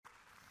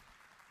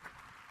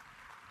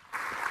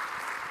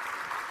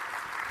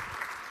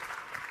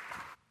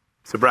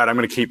So, Brad, I'm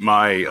going to keep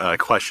my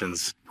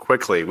questions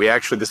quickly.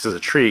 This is a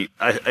treat.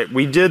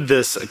 We did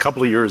this a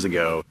couple of years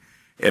ago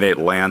in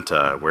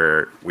Atlanta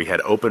where we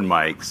had open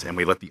mics and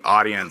we let the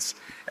audience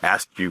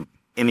ask you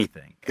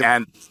anything.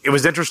 And it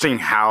was interesting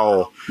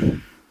how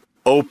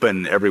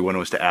open everyone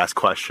was to ask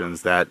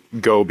questions that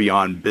go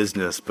beyond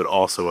business, but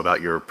also about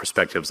your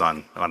perspectives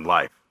on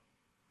life.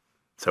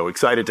 So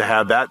excited to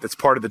have that. That's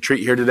part of the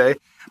treat here today.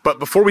 But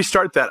before we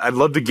start that, I'd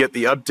love to get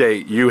the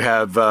update. You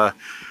have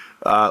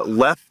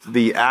left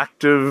the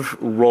active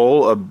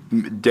role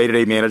of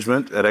day-to-day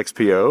management at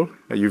XPO.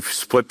 You've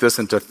split this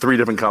into 3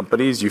 different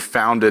companies. You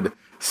founded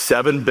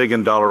 $7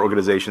 billion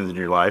organizations in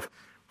your life.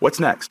 What's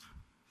next?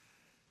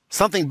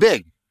 Something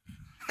big.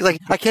 Because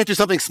I can't do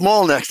something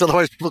small next,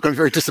 otherwise people are going to be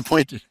very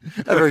disappointed.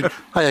 I have very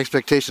high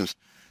expectations.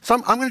 So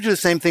I'm going to do the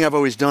same thing I've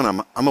always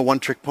done. I'm a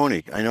one-trick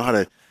pony. I know how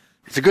to,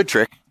 it's a good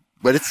trick,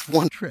 but it's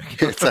one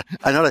trick.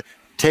 I know how to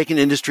take an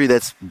industry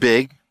that's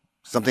big,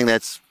 something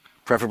that's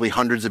preferably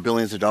hundreds of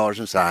billions of dollars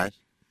in size,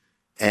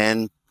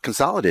 and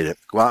consolidate it.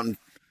 Go out and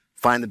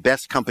find the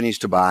best companies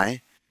to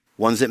buy,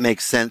 ones that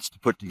make sense to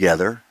put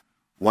together,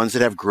 ones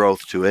that have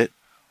growth to it,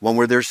 one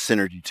where there's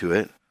synergy to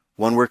it,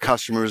 one where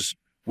customers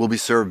will be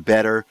served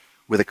better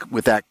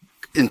with that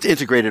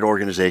integrated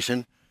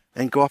organization,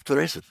 and go off to the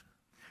races.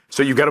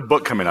 So you've got a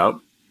book coming out.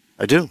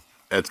 I do.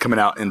 It's coming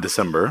out in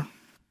December.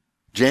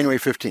 January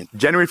 15th.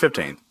 January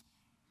 15th.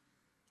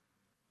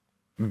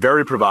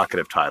 Very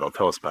provocative title.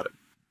 Tell us about it.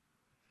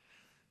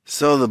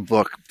 So the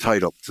book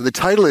title. So the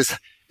title is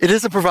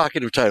a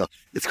provocative title.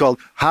 It's called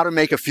How to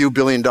Make a Few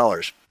 $Billion.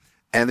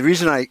 And the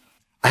reason I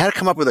had to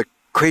come up with a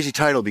crazy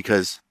title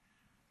because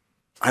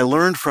I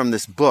learned from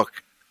this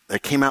book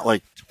that came out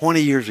like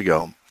 20 years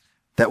ago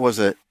that was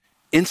an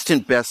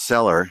instant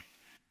bestseller,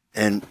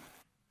 and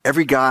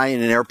every guy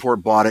in an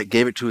airport bought it,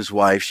 gave it to his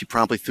wife. She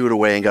promptly threw it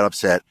away and got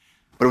upset.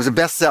 But it was a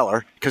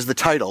bestseller because the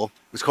title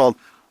was called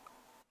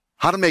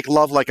How to Make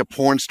Love Like a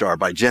Porn Star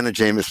by Jenna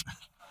Jameson.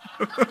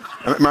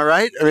 Am I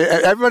right? I mean,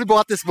 everybody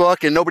bought this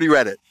book and nobody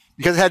read it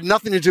because it had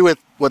nothing to do with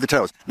what the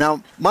title was.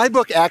 Now, my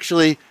book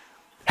actually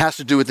has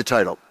to do with the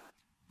title.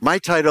 The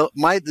title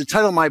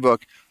of my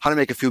book, How to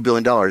Make a Few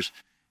 $Billion,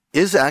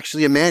 is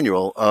actually a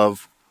manual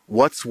of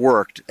what's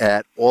worked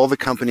at all the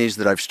companies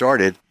that I've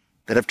started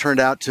that have turned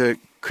out to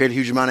create a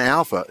huge amount of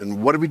alpha.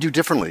 And what did we do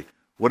differently?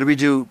 What did we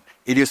do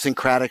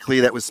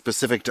idiosyncratically that was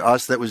specific to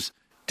us that was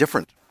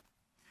different?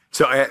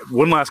 So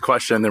one last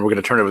question, then we're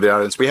going to turn it over to the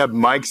audience. We have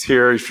mics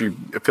here. If you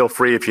feel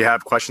free, if you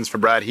have questions for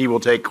Brad, he will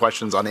take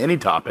questions on any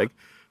topic.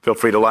 Feel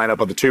free to line up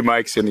on the 2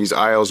 mics in these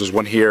aisles. There's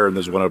one here and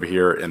there's one over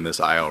here in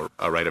this aisle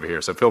right over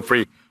here. So feel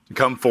free to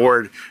come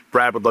forward.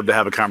 Brad would love to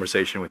have a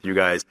conversation with you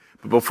guys.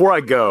 But before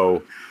I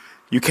go,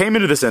 you came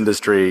into this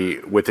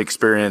industry with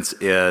experience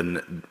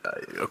in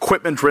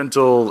equipment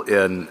rental,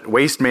 in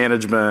waste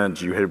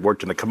management. You had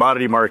worked in the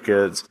commodity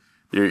markets.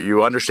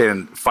 You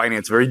understand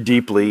finance very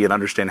deeply and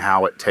understand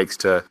how it takes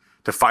to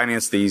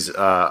finance these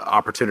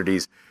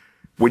opportunities.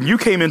 When you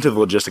came into the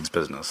logistics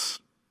business,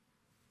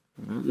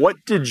 what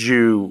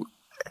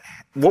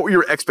were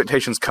your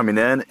expectations coming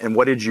in, and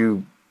what did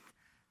you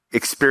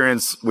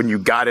experience when you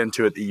got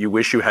into it that you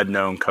wish you had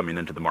known coming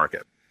into the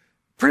market?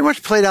 Pretty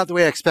much played out the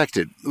way I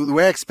expected. The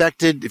way I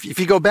expected, if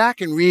you go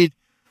back and read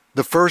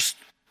the first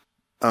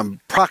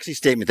proxy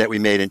statement that we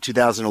made in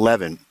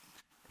 2011,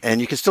 and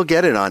you can still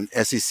get it on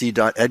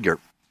sec.edgar,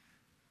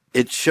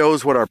 it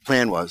shows what our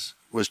plan was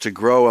to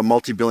grow a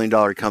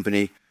multi-billion-dollar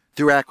company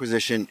through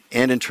acquisition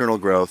and internal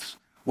growth.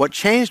 What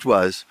changed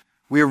was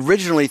we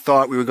originally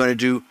thought we were going to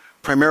do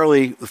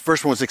primarily, the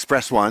first one was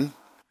Express One,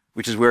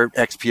 which is where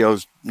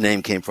XPO's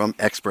name came from,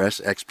 Express,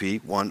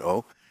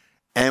 XP10.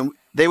 And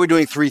they were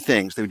doing 3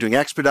 things. They were doing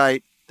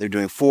expedite, they were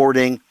doing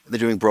forwarding, and they're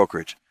doing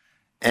brokerage.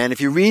 And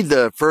if you read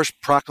the first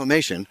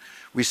proclamation,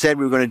 we said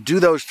we were going to do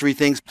those 3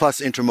 things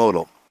plus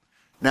intermodal.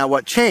 Now,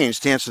 what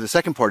changed, to answer the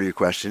second part of your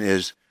question,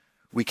 is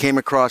we came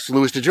across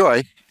Louis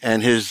DeJoy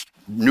and his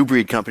New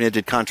Breed company that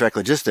did contract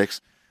logistics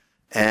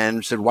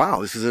and said,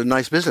 wow, this is a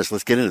nice business.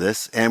 Let's get into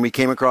this. And we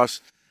came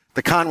across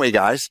the Conway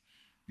guys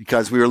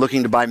because we were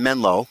looking to buy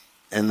Menlo.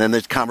 And then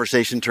the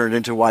conversation turned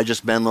into why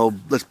just Menlo?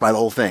 Let's buy the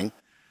whole thing.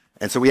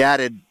 And so we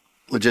added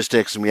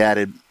logistics and we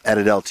added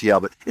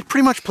LTL, but it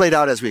pretty much played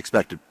out as we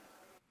expected.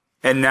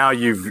 And now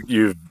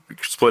you've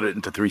split it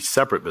into 3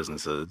 separate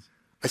businesses.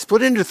 I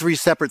split it into 3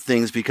 separate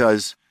things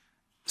because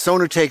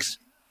someone who takes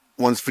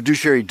one's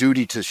fiduciary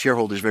duty to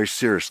shareholders very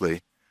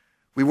seriously,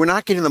 we were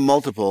not getting the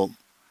multiple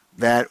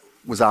that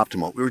was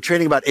optimal. We were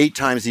trading about 8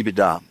 times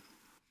EBITDA.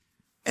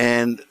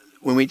 And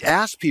when we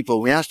asked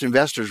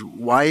investors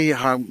why,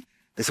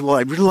 they said, well,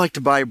 I'd really like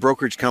to buy a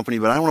brokerage company,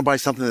 but I don't want to buy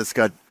something that's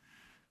got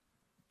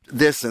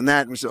this and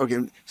that. And we said, okay.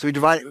 So we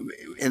divided,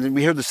 and then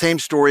we heard the same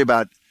story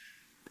about,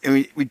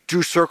 and we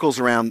drew circles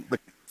around the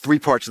 3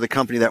 parts of the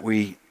company that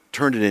we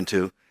turned it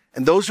into.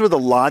 And those were the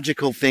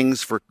logical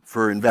things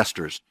for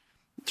investors.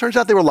 It turns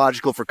out they were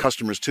logical for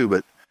customers too,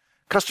 but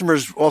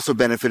customers also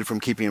benefited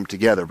from keeping them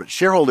together. But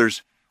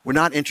shareholders were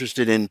not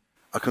interested in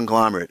a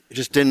conglomerate. It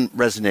just didn't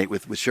resonate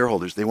with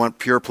shareholders. They want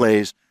pure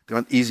plays. They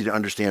want easy to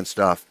understand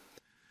stuff.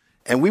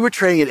 And we were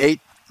trading at a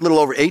little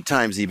over 8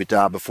 times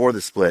EBITDA before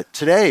the split.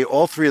 Today,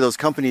 all 3 of those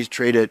companies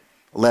trade at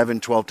 11,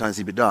 12 times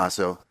EBITDA.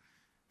 So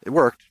it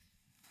worked.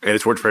 And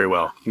it's worked very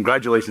well.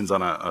 Congratulations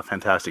on a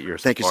fantastic year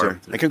so Thank you, far. sir.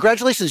 And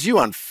congratulations you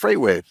on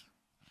Freightwave.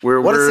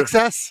 What We're a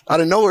success.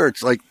 Out of nowhere,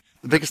 it's like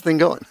the biggest thing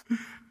going.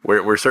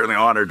 We're certainly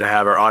honored to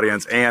have our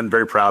audience and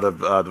very proud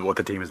of what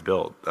the team has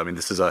built. I mean,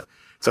 it's a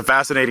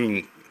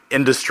fascinating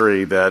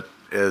industry that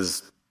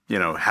has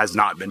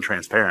not been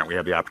transparent. We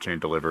have the opportunity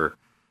to deliver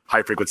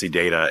high frequency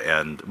data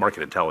and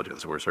market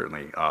intelligence. We're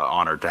certainly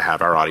honored to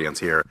have our audience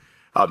here.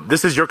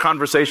 This is your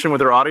conversation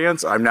with our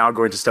audience. I'm now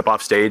going to step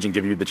off stage and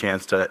give you the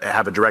chance to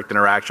have a direct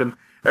interaction.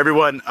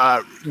 Everyone,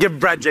 give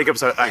Brad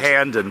Jacobs a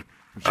hand and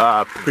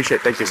appreciate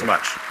it. Thank you so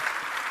much.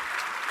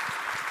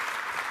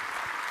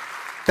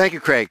 Thank you,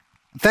 Craig.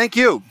 Thank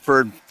you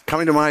for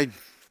coming to my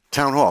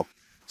town hall.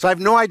 So I have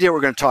no idea what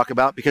we're going to talk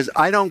about because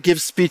I don't give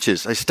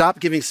speeches. I stopped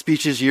giving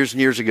speeches years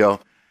and years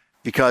ago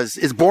because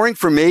it's boring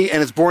for me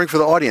and it's boring for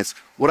the audience.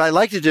 What I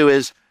like to do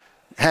is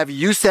have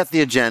you set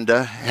the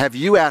agenda, have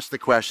you ask the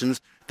questions.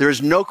 There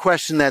is no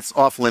question that's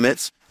off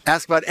limits.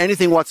 Ask about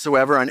anything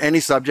whatsoever on any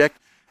subject,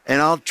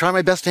 and I'll try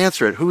my best to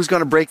answer it. Who's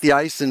going to break the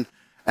ice and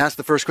ask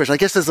the first question? I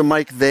guess there's a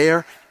mic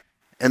there,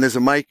 and there's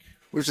a mic.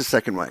 Where's the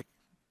second mic?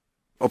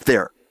 Up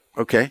there.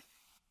 Okay.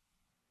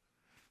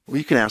 Well,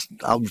 you can ask.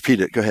 I'll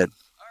repeat it. Go ahead.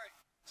 All right.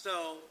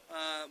 So,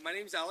 my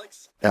name's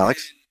Alex.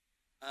 Alex.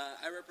 And,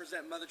 I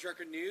represent Mother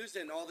Trucker News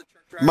and all the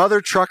truck drivers.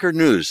 Mother Trucker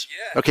News.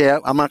 Yeah. Okay,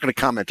 I'm not going to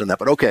comment on that,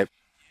 but okay.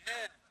 Yeah.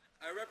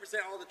 I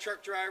represent all the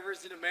truck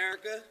drivers in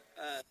America.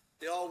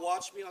 They all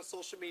watch me on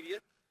social media.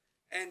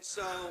 And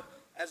so,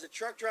 as a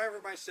truck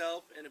driver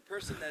myself and a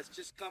person that's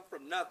just come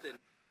from nothing,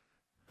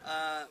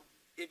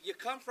 if you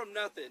come from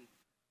nothing,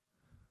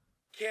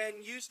 can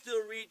you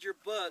still read your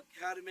book,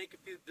 How to Make a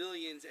Few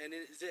Billions, and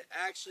is it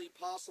actually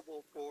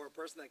possible for a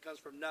person that comes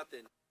from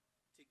nothing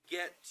to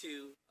get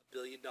to $1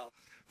 billion?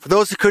 For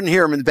those who couldn't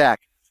hear him in the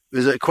back,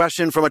 there's a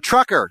question from a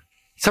trucker.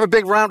 Let's have a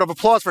big round of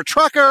applause for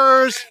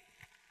truckers.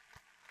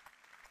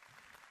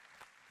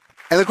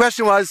 And the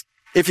question was,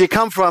 if you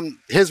come from,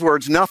 his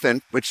words,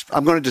 nothing, which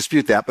I'm going to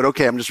dispute that, but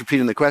okay, I'm just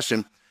repeating the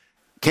question,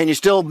 can you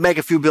still make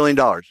a few $1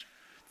 billion?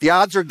 The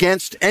odds are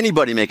against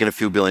anybody making a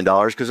few $1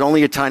 billion because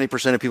only a tiny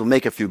percent of people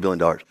make a few $1 billion.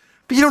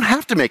 But you don't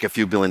have to make a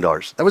few $1 billion.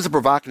 That was a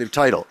provocative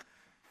title.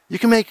 You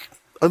can make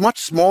a much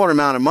smaller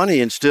amount of money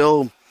and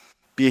still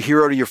be a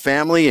hero to your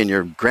family and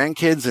your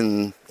grandkids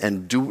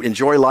and do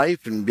enjoy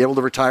life and be able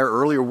to retire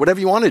early or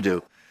whatever you want to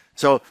do.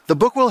 So the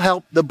book will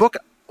help. The book,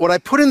 what I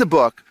put in the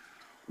book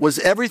was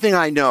everything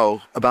I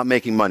know about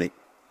making money.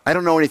 I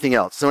don't know anything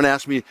else. Someone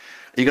asked me,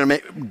 are you going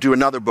to do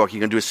another book? Are you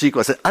going to do a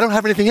sequel? I said, I don't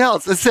have anything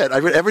else. That's it. I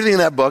read everything in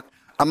that book.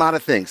 I'm out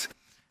of things.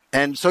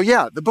 And so,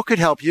 yeah, the book could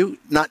help you,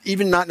 not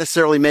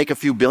necessarily make a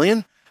few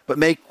billion, but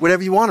make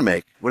whatever you want to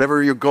make,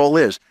 whatever your goal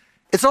is.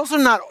 It's also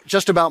not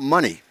just about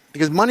money,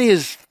 because money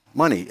is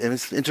money, and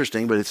it's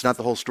interesting, but it's not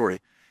the whole story.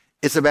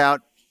 It's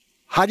about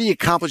how do you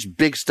accomplish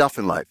big stuff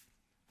in life?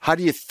 How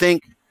do you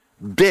think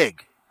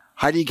big?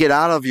 How do you get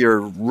out of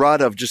your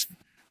rut of just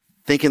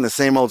thinking the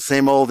same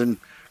old, and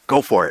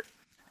go for it?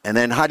 And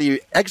then how do you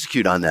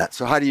execute on that?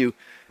 So how do you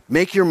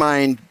make your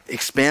mind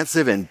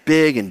expansive and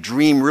big and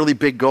dream really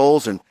big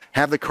goals and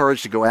have the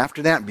courage to go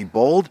after that and be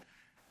bold?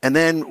 And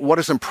then what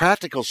are some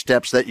practical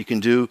steps that you can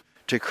do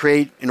to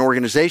create an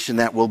organization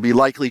that will be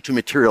likely to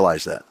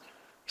materialize that?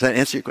 Does that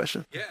answer your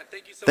question? Yeah,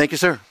 thank you so much. Thank you,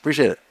 sir.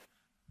 Appreciate it.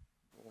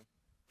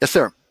 Yes,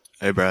 sir.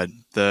 Hey, Brad.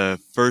 The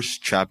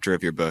first chapter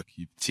of your book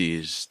you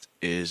teased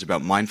is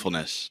about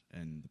mindfulness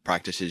and the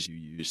practices you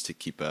use to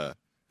keep a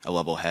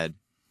level head.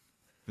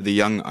 For the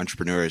young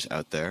entrepreneurs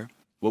out there,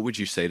 what would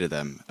you say to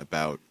them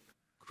about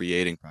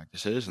creating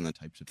practices and the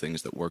types of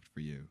things that worked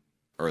for you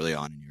early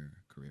on in your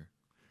career?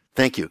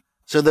 Thank you.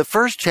 So the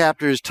first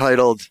chapter is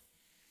titled,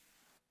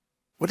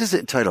 what is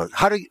it titled?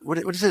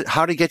 What is it?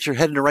 How to get your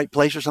head in the right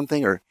place or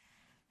something, or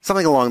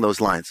something along those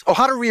lines. Oh,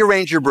 how to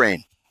rearrange your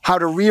brain. How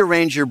to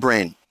rearrange your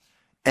brain.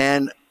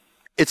 And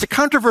it's a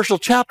controversial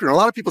chapter. And a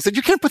lot of people said,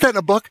 you can't put that in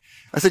a book.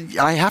 I said,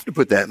 I have to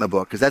put that in a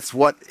book because that's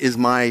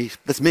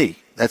me.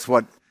 That's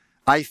what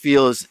I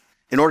feel is,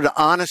 in order to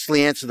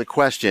honestly answer the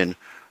question,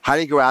 how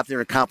do you go out there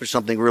and accomplish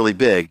something really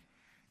big?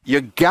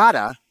 You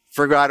gotta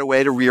figure out a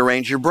way to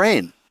rearrange your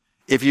brain.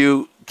 If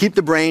you keep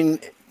the brain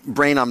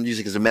I'm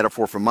using as a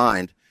metaphor for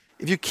mind,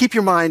 if you keep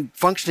your mind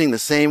functioning the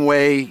same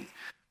way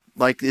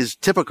like is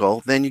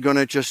typical, then you're going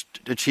to just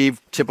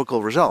achieve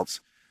typical results.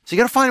 So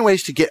you got to find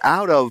ways to get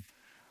out of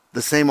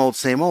the same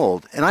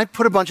old. And I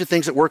put a bunch of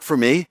things that work for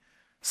me.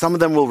 Some of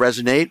them will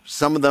resonate,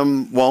 some of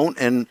them won't,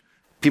 and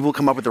people will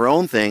come up with their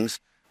own things.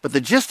 But the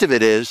gist of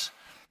it is,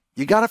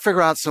 you got to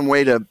figure out some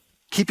way to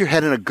keep your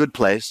head in a good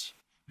place.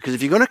 Because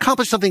if you're going to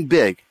accomplish something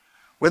big,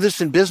 whether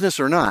it's in business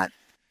or not,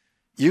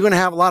 you're going to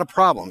have a lot of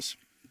problems.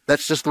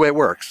 That's just the way it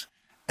works.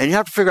 And you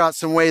have to figure out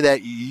some way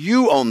that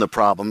you own the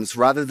problems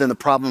rather than the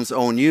problems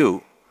own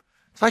you.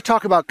 So I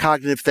talk about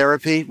cognitive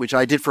therapy, which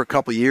I did for a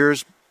couple of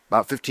years,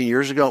 about 15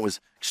 years ago. It was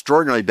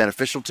extraordinarily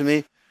beneficial to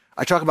me.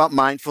 I talk about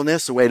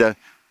mindfulness, a way to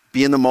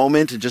be in the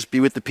moment and just be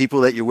with the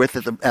people that you're with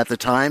at the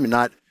time and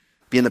not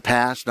be in the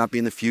past, not be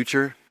in the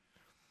future.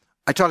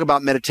 I talk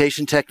about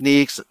meditation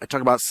techniques. I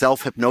talk about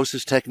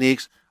self-hypnosis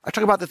techniques. I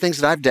talk about the things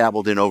that I've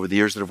dabbled in over the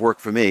years that have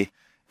worked for me.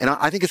 And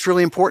I think it's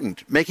really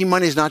important. Making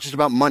money is not just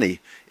about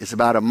money. It's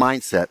about a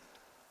mindset.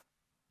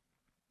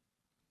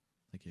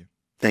 Thank you.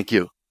 Thank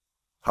you.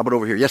 How about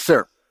over here? Yes,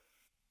 sir.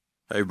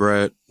 Hey,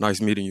 Brad.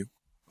 Nice meeting you.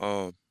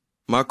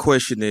 My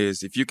question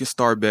is, if you can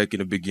start back in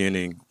the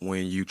beginning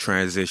when you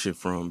transitioned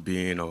from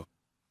being a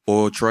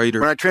oil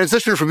trader. When I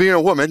transitioned from being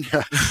a woman.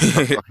 No.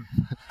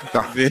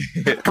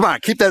 Come on,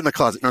 keep that in the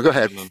closet. No, go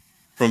ahead.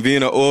 From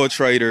being an oil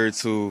trader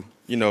to,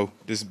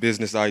 this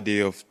business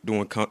idea of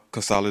doing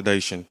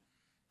consolidation,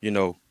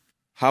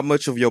 how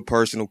much of your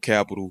personal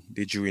capital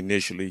did you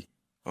initially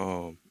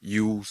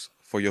use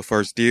for your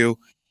first deal?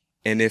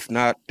 And if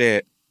not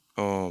that,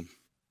 what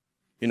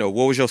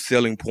was your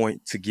selling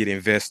point to get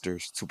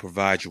investors to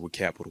provide you with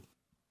capital?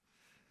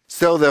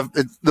 So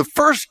the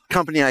first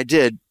company I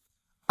did,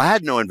 I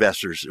had no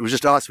investors. It was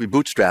just us. We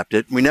bootstrapped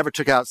it. We never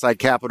took outside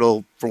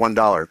capital for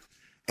 $1.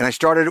 And I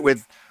started it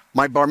with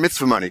my bar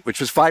mitzvah money, which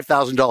was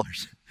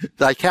 $5,000.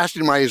 I cashed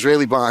in my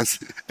Israeli bonds,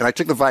 and I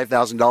took the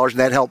 $5,000, and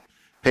that helped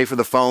pay for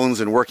the phones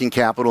and working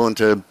capital and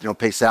to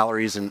pay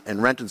salaries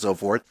and rent and so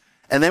forth.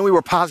 And then we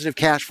were positive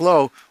cash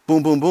flow,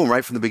 boom, boom, boom,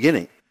 right from the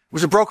beginning. It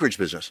was a brokerage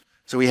business.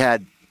 So we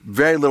had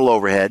very little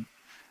overhead,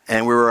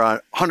 and we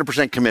were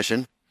 100%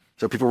 commission.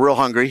 So people were real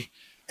hungry.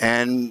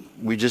 And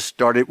we just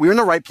started. We were in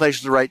the right place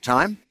at the right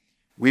time.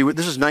 This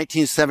was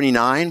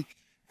 1979,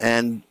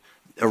 and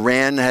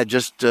Iran had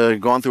just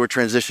gone through a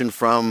transition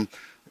from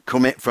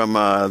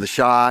the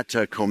Shah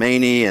to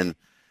Khomeini, and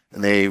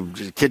they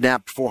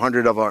kidnapped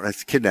 400 of our.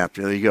 It's kidnapped.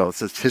 There you go. It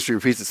says history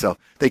repeats itself.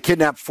 They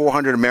kidnapped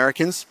 400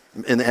 Americans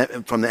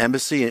from the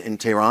embassy in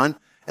Tehran,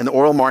 and the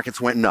oil markets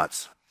went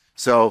nuts.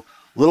 So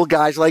little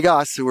guys like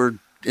us who were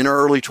in our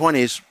early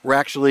 20s were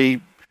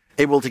actually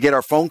able to get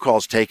our phone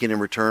calls taken in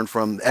return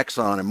from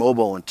Exxon and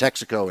Mobil and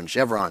Texaco and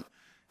Chevron.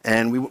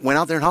 And we went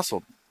out there and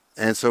hustled.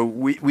 And so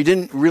we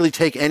didn't really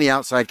take any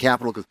outside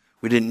capital because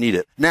we didn't need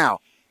it. Now,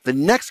 the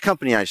next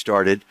company I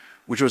started,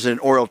 which was an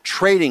oil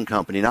trading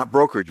company, not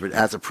brokerage, but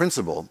as a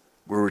principal,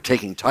 where we were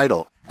taking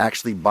title,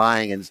 actually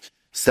buying and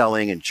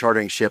selling and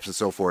chartering ships and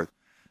so forth.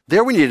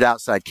 There we needed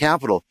outside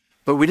capital,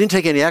 but we didn't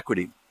take any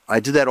equity. I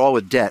did that all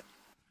with debt.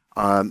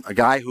 A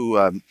guy who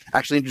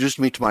actually introduced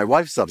me to my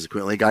wife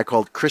subsequently, a guy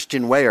called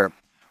Christian Weyer,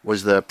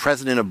 was the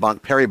president of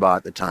Bank Paribas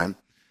at the time.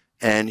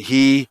 And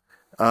he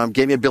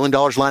gave me $1 billion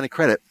line of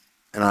credit.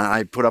 And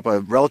I put up a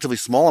relatively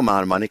small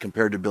amount of money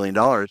compared to $1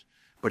 billion.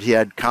 But he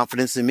had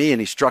confidence in me,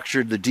 and he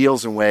structured the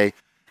deals in a way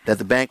that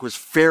the bank was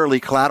fairly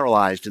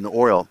collateralized in the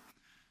oil.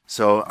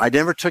 So I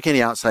never took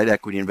any outside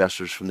equity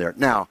investors from there.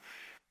 Now,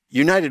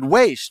 United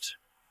Waste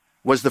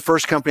was the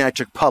first company I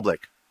took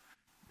public.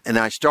 And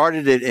I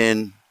started it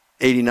in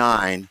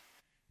 89,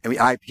 and we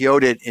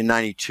IPO'd it in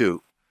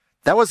 92.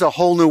 That was a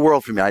whole new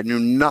world for me. I knew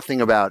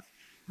nothing about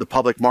the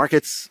public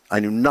markets.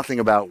 I knew nothing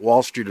about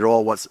Wall Street at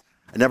all. I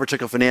never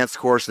took a finance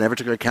course, never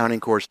took an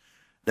accounting course,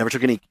 never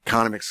took any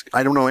economics.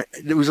 I don't know.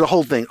 It was a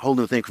whole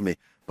new thing for me.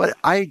 But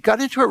I got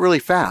into it really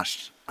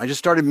fast. I just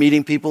started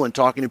meeting people and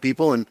talking to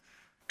people and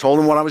told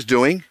them what I was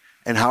doing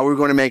and how we were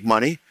going to make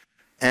money.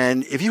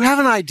 And if you have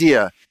an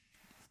idea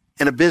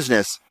in a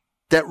business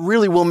that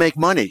really will make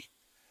money,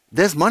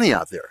 there's money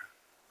out there.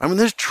 I mean,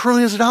 there's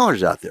trillions of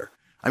dollars out there.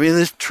 I mean,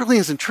 there's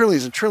trillions and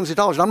trillions and trillions of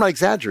dollars. I'm not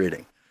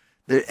exaggerating.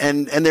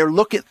 And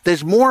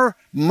there's more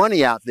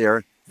money out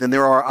there than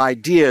there are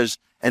ideas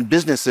and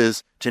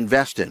businesses to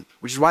invest in,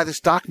 which is why the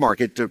stock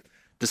market,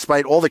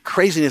 despite all the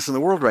craziness in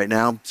the world right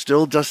now,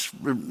 still just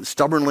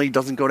stubbornly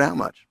doesn't go down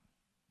much.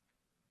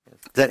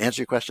 Does that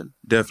answer your question?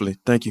 Definitely.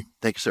 Thank you.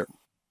 Thank you, sir.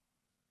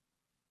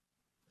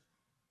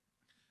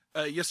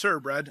 Yes, sir,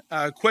 Brad.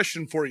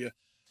 Question for you.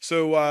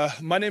 So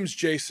my name's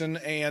Jason,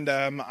 and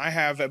I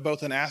have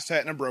both an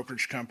asset and a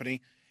brokerage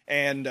company.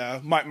 And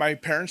my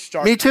parents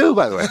started. Me too,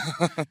 by the way.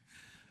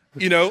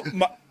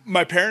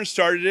 My parents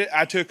started it.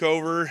 I took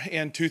over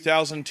in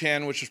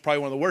 2010, which was probably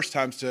one of the worst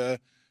times to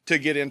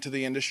get into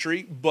the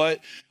industry. But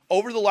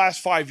over the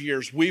last 5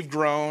 years, we've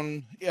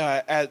grown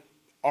at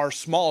our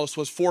smallest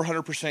was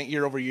 400%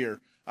 year over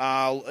year.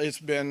 It's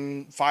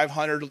been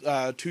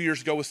 500. 2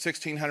 years ago was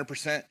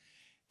 1,600%.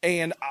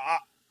 And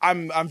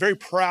I'm very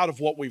proud of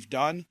what we've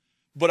done,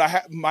 but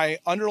my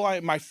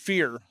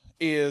fear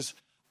is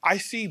I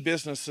see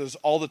businesses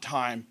all the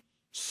time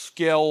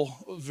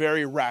scale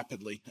very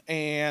rapidly,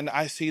 and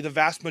I see the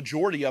vast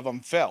majority of them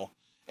fail.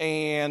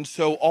 And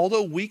so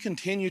although we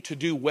continue to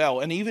do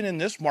well, and even in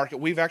this market,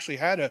 we've actually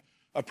had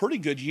a pretty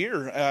good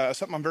year,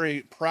 something I'm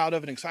very proud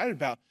of and excited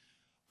about.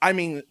 I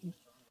mean,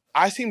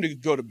 I seem to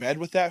go to bed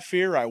with that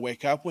fear. I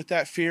wake up with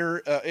that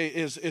fear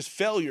is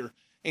failure.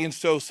 And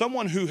so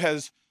someone who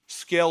has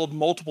scaled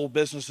multiple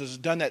businesses,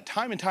 done that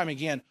time and time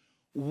again,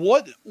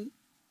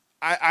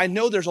 I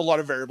know there's a lot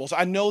of variables.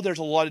 I know there's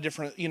a lot of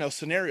different,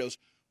 scenarios,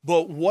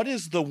 but what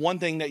is the one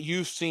thing that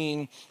you've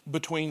seen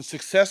between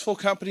successful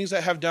companies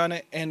that have done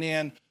it and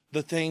then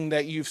the thing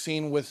that you've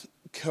seen with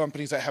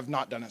companies that have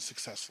not done it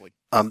successfully?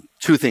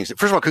 Two things.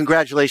 First of all,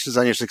 congratulations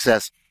on your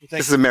success.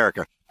 This is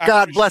America. I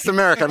God appreciate bless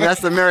America. I mean,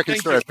 that's the American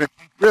Thank story. you. It's been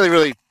really,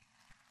 really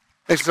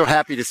makes me so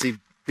happy to see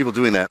people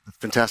doing that. It's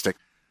fantastic.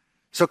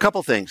 So a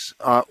couple things.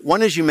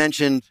 One is you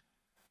mentioned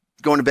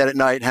going to bed at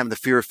night and having the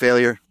fear of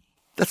failure.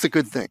 That's a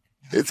good thing.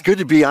 It's good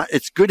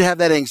to have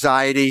that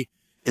anxiety.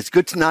 It's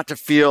good to not to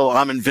feel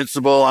I'm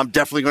invincible. I'm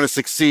definitely going to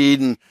succeed.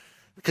 And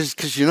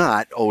because you're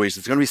not always,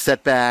 there's going to be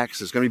setbacks.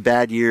 There's going to be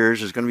bad years.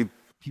 There's going to be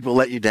people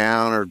let you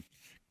down or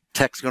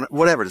tech's going to,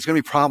 whatever. There's going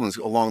to be problems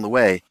along the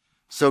way.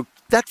 So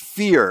that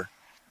fear,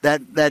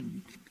 that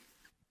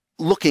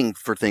looking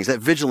for things, that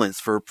vigilance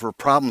for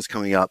problems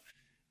coming up,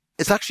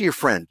 it's actually your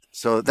friend.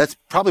 So that's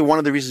probably one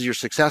of the reasons you're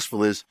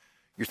successful is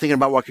you're thinking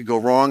about what could go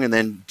wrong and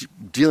then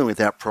dealing with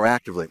that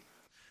proactively.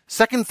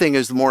 Second thing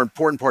is the more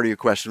important part of your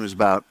question was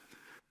about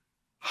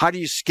how do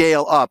you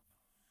scale up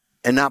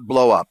and not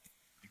blow up?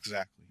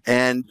 Exactly.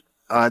 And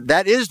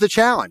that is the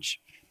challenge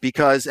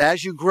because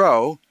as you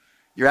grow,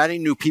 you're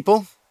adding new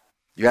people,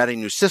 you're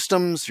adding new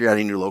systems, you're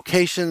adding new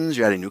locations,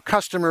 you're adding new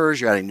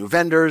customers, you're adding new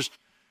vendors,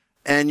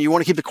 and you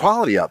want to keep the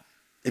quality up.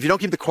 If you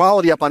don't keep the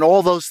quality up on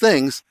all those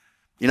things,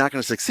 you're not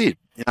going to succeed.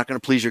 You're not going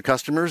to please your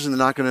customers and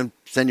they're not going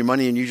to send you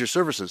money and use your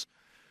services.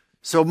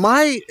 So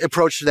my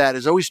approach to that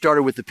has always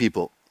started with the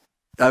people.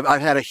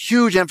 I've had a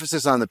huge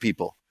emphasis on the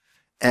people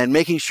and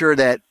making sure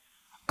that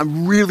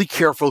I'm really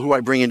careful who I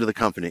bring into the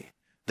company.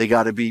 They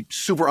got to be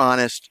super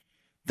honest.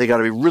 They got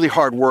to be really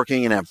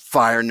hardworking and have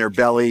fire in their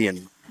belly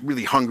and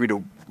really hungry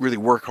to really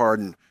work hard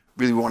and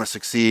really want to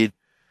succeed.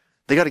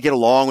 They got to get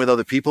along with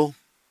other people.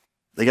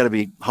 They got to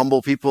be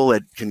humble people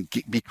that can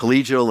be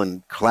collegial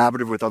and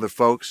collaborative with other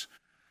folks.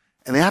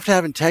 And they have to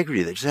have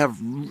integrity. They have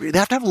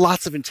to have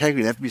lots of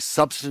integrity. They have to be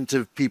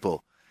substantive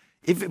people.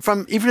 Even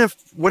if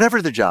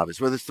whatever the job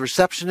is, whether it's the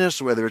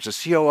receptionist, whether it's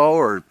a COO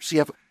or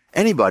CFO,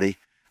 anybody,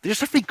 they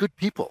just have to be good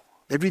people.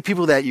 They'd be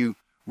people that you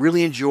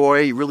really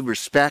enjoy, you really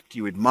respect,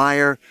 you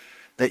admire,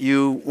 that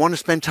you want to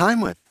spend time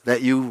with,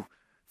 that you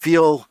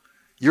feel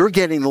you're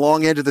getting the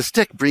long end of the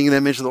stick, bringing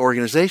them into the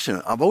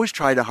organization. I've always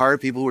tried to hire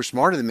people who are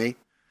smarter than me,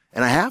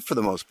 and I have for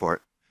the most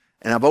part.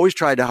 And I've always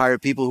tried to hire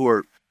people who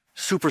are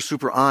super,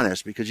 super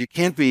honest because you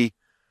can't be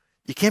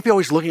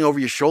always looking over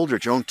your shoulder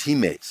at your own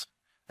teammates.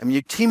 I mean,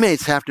 your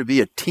teammates have to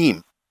be a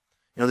team.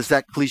 You know, there's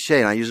that cliche,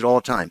 and I use it all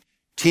the time.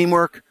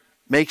 Teamwork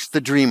makes the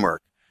dream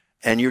work.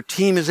 And your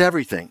team is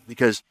everything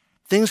because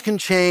things can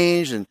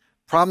change and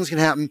problems can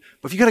happen.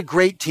 But if you got a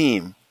great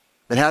team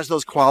that has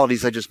those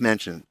qualities I just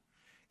mentioned,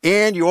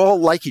 and you all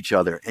like each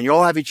other, and you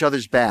all have each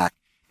other's back,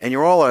 and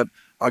you're all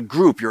a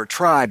group, you're a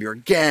tribe, you're a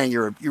gang,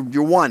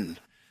 you're one.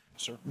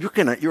 Sir. You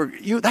can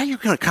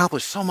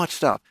accomplish so much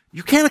stuff.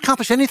 You can't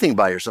accomplish anything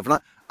by yourself. And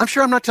I'm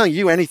sure I'm not telling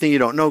you anything you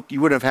don't know.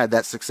 You wouldn't have had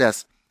that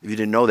success if you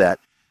didn't know that.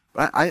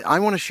 But I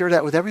want to share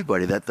that with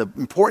everybody, that the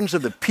importance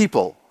of the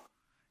people,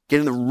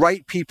 getting the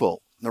right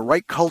people, the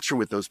right culture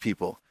with those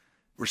people,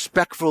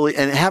 respectfully,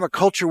 and have a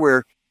culture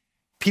where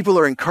people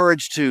are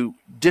encouraged to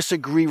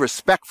disagree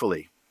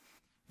respectfully,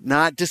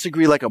 not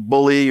disagree like a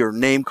bully or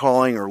name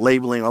calling or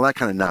labeling, all that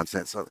kind of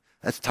nonsense. So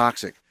that's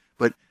toxic.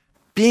 But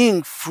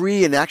being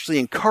free and actually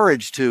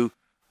encouraged to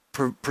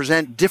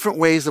present different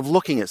ways of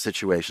looking at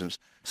situations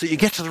so you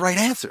get to the right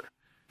answer.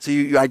 So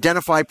you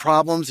identify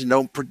problems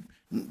and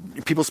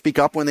people speak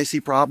up when they see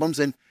problems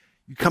and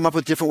you come up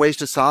with different ways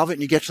to solve it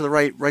and you get to the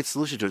right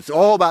solution to it. It's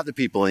all about the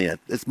people in the end.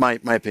 It's my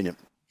opinion.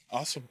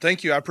 Awesome.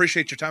 Thank you. I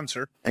appreciate your time,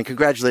 sir. And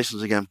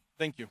congratulations again.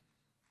 Thank you.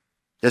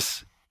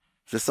 Yes.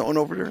 Is this someone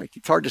over there?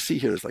 It's hard to see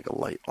here. There's like a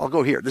light. I'll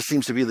go here. This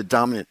seems to be the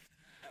dominant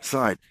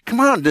side. Come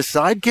on, this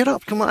side. Get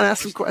up. Come on,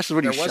 ask some questions.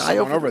 What are you shy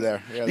over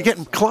there? Yeah, You're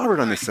getting clobbered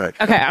on this side.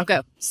 Okay, I'll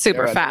go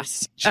super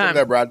fast. Sit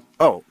there, Brad.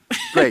 Oh,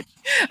 great.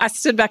 I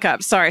stood back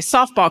up. Sorry.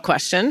 Softball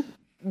question.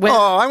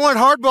 I want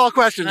hardball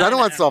questions. I don't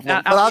want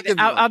softball.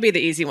 I'll be the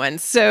easy one.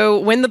 So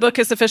when the book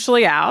is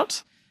officially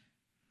out,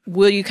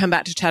 will you come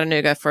back to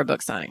Chattanooga for a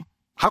book signing?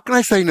 How can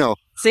I say no?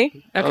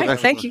 See? Okay.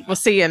 Thank you. We'll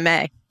see you in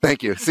May.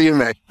 Thank you. See you in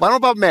May. Well, I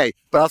don't know about May,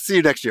 but I'll see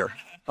you next year.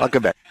 I'll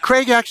come back.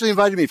 Craig actually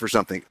invited me for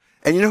something.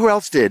 And you know who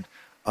else did?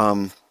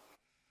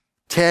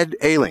 Ted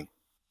Ailing.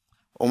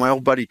 Oh, my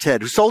old buddy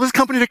Ted, who sold his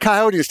company to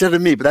Coyote instead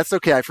of me, but that's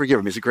okay. I forgive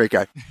him. He's a great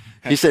guy.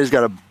 He said he's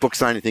got a book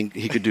signing thing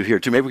he could do here,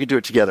 too. Maybe we could do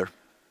it together.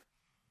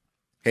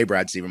 Hey,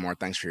 Brad, Stephen Moore.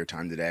 Thanks for your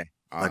time today.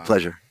 My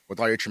pleasure. With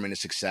all your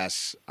tremendous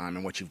success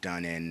and what you've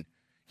done in,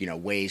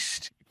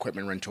 waste,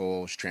 equipment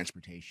rentals,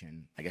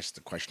 transportation, I guess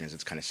the question is,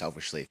 it's kind of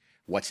selfishly,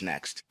 what's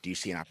next? Do you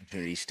see an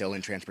opportunity still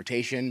in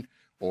transportation,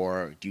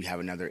 or do you have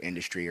another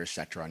industry or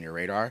sector on your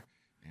radar?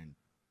 And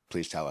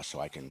please tell us so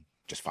I can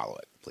just follow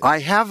it, please. I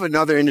have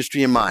another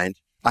industry in mind.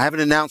 I haven't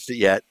announced it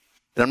yet,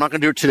 and I'm not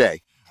going to do it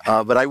today,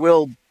 but I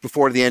will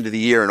before the end of the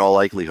year in all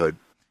likelihood.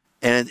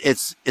 And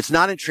it's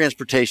not in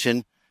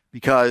transportation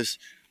because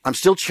I'm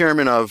still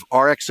chairman of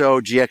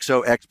RXO,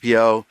 GXO,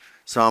 XPO.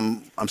 So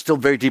I'm still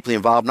very deeply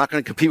involved. I'm not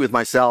going to compete with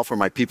myself or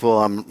my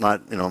people. I'm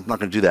not going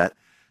to do that.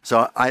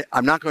 So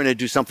I'm not going to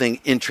do something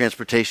in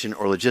transportation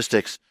or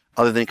logistics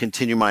other than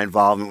continue my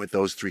involvement with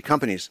those three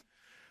companies.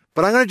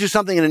 But I'm going to do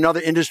something in another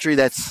industry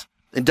that's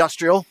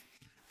industrial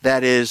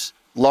that is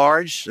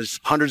large, there's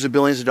hundreds of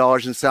billions of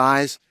dollars in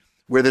size,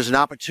 where there's an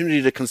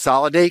opportunity to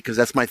consolidate, because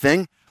that's my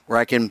thing, where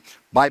I can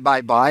buy,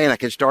 and I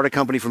can start a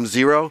company from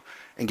zero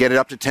and get it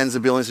up to tens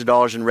of billions of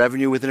dollars in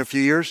revenue within a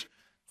few years.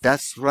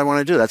 That's what I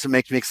want to do. That's what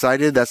makes me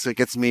excited. That's what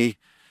gets me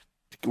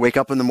to wake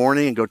up in the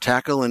morning and go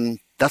tackle, and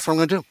that's what I'm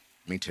going to do.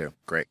 Me too.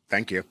 Great.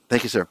 Thank you.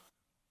 Thank you, sir.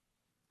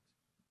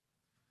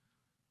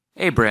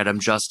 Hey, Brad, I'm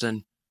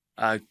Justin.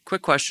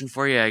 Quick question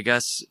for you, I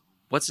guess.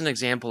 What's an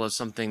example of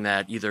something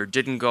that either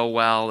didn't go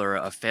well or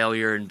a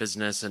failure in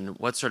business, and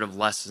what sort of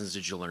lessons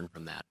did you learn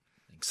from that?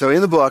 So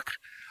in the book,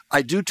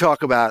 I do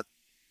talk about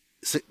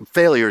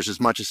failures as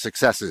much as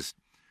successes.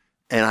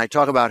 And I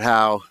talk about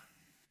how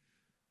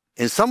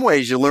in some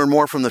ways you learn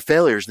more from the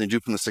failures than you do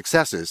from the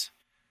successes.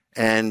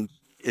 And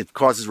it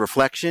causes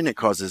reflection, it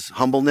causes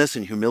humbleness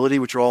and humility,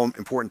 which are all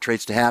important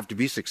traits to have to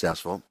be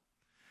successful.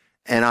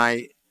 And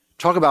I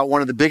talk about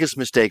one of the biggest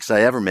mistakes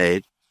I ever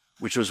made,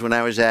 which was when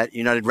I was at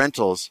United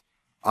Rentals.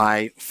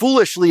 I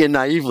foolishly and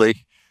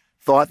naively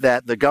thought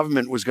that the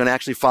government was going to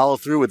actually follow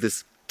through with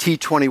this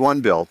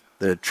T21 bill,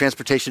 the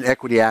Transportation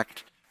Equity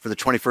Act for the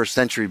 21st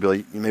Century bill.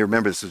 You may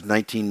remember this was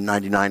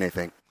 1999, I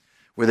think,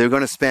 where they were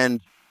going to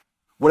spend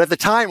what at the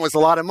time was a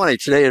lot of money.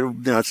 Today,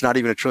 it's not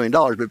even $1 trillion,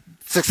 but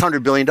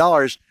 $600 billion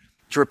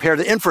to repair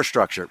the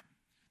infrastructure,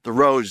 the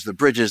roads, the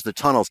bridges, the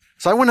tunnels.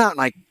 So I went out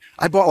and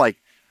I bought like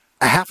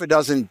a half a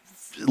dozen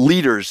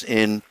liters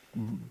in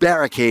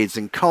barricades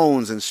and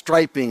cones and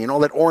striping and all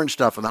that orange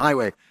stuff on the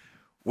highway,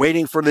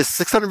 waiting for this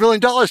 $600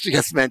 billion to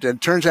get spent. And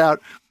it turns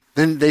out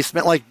then they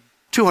spent like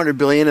 $200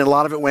 billion, and a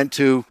lot of it went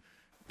to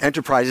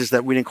enterprises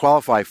that we didn't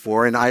qualify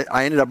for. And I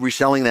ended up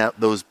reselling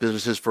those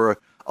businesses for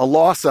a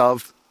loss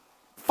of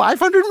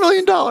 $500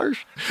 million.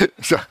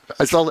 So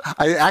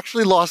I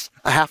actually lost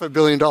 $500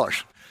 million.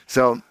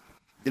 So,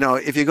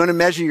 if you're going to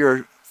measure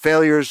your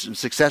failures and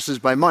successes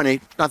by money,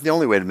 not the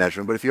only way to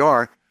measure them, but if you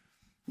are,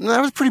 that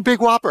was a pretty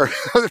big whopper.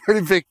 That was a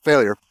pretty big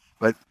failure.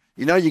 But,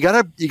 you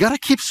gotta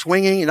keep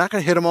swinging. You're not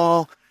going to hit them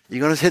all.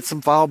 You're going to hit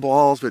some foul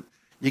balls, but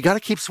you got to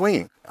keep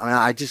swinging.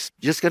 I just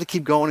got to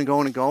keep going and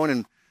going and going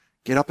and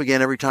get up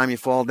again every time you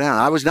fall down.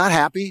 I was not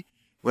happy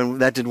when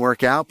that didn't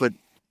work out, but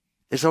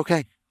it's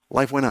okay.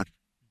 Life went on.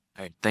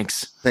 All right,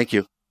 thanks. Thank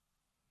you.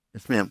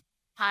 Yes, ma'am.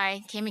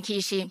 Hi,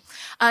 Kamikishi.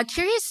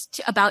 Curious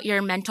about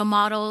your mental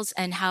models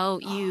and how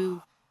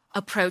you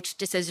approach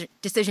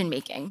decision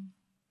making.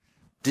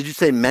 Did you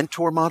say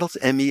mentor models?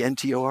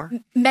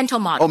 MENTOR? Mental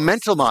models. Oh,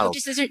 mental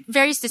models. So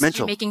various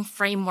decision-making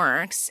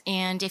frameworks.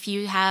 And if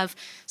you have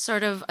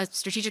sort of a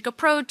strategic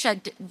approach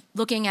at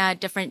looking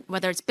at different,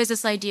 whether it's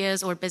business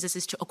ideas or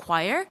businesses to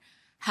acquire,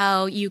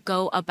 how you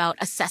go about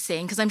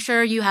assessing. Because I'm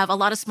sure you have a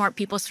lot of smart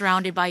people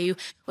surrounded by you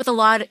with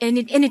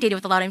inundated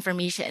with a lot of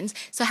information.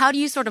 So how do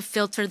you sort of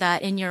filter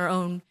that in your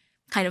own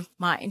kind of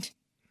mind?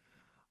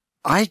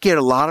 I get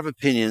a lot of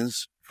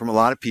opinions from a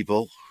lot of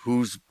people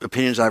whose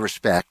opinions I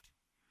respect.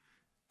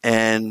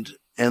 And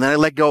then I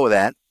let go of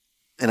that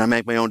and I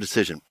make my own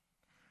decision.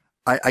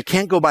 I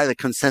can't go by the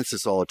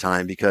consensus all the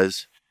time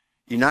because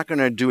you're not going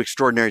to do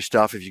extraordinary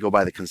stuff if you go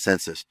by the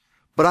consensus.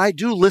 But I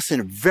do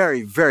listen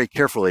very, very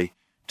carefully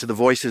to the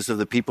voices of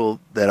the people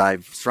that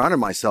I've surrounded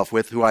myself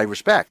with who I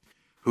respect,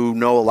 who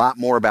know a lot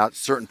more about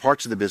certain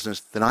parts of the business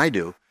than I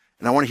do.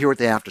 And I want to hear what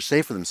they have to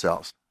say for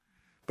themselves.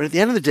 But at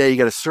the end of the day, you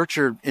got to search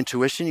your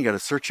intuition. You got to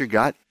search your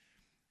gut,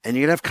 and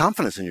you got to have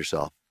confidence in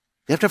yourself.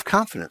 You have to have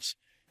confidence.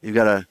 You've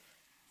got to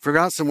figure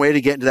out some way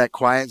to get into that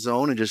quiet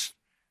zone and just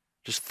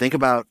think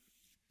about,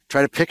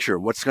 try to picture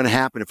what's going to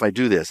happen if I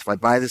do this. If I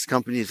buy this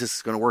company, is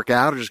this going to work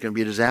out or is it going to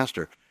be a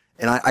disaster?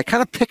 And I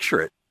kind of picture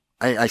it.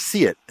 I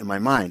see it in my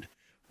mind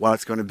what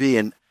it's going to be.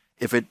 And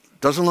if it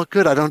doesn't look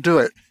good, I don't do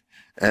it.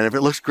 And if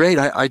it looks great,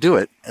 I do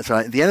it. And so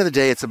at the end of the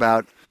day, it's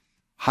about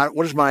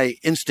what does my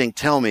instinct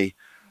tell me?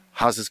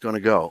 How's this going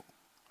to go?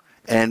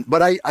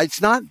 But it's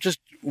not just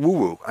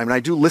woo-woo. I mean, I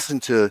do listen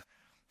to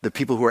the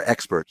people who are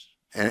experts.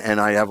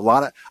 And I have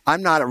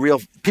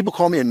people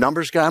call me a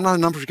numbers guy. I'm not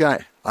a numbers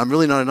guy. I'm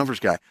really not a numbers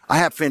guy. I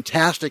have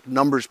fantastic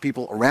numbers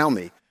people around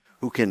me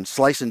who can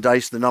slice and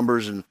dice the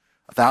numbers in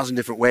 1,000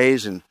 different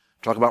ways and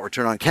talk about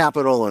return on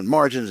capital and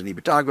margins and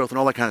EBITDA growth and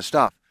all that kind of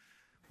stuff.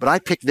 But I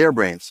pick their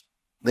brains.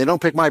 They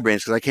don't pick my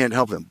brains because I can't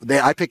help them.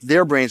 I pick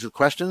their brains with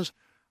questions.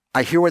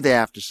 I hear what they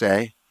have to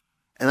say.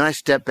 And then I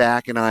step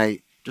back and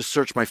I just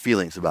search my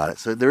feelings about it.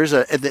 So there is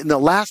in the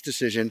last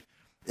decision,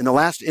 in the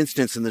last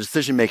instance in the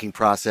decision-making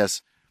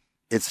process,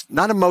 it's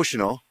not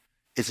emotional,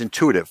 it's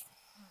intuitive.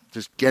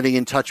 Just getting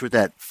in touch with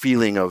that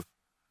feeling of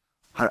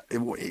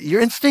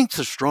your instincts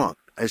are strong.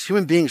 As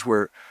human beings,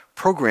 we're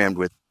programmed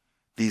with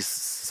these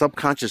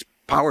subconscious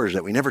powers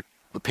that we never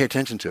pay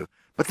attention to,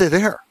 but they're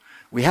there.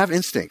 We have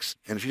instincts.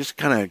 And if you just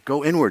kind of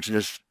go inwards and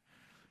just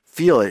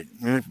feel it,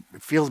 it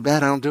feels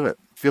bad, I don't do it.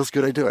 It feels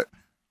good, I do it.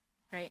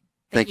 Great.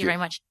 Thank you very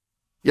much.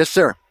 Yes,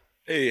 sir.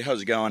 Hey,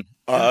 how's it going?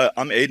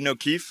 I'm Aiden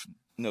O'Keefe,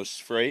 no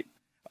freight.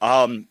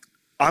 I'm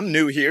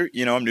new here.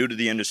 I'm new to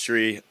the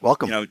industry.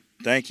 Welcome.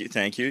 Thank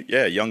you.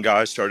 Yeah, young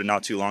guy, started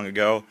not too long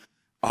ago.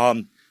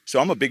 So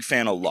I'm a big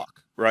fan of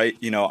luck, right?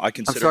 I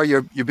consider. I'm sorry,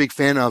 you're a big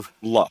fan of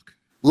luck.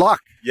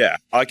 Luck. Yeah,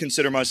 I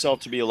consider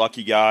myself to be a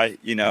lucky guy.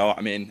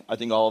 I mean, I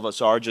think all of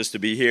us are just to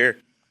be here.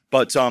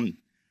 But one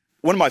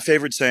of my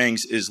favorite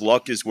sayings is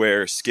luck is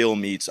where skill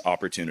meets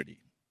opportunity.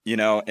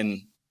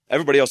 And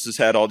everybody else has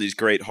had all these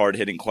great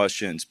hard-hitting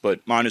questions,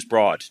 but mine is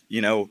broad.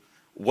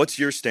 What's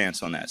your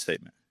stance on that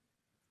statement?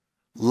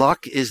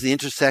 Luck is the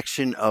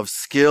intersection of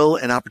skill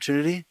and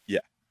opportunity? Yeah.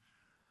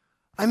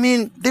 I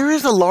mean, there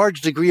is a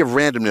large degree of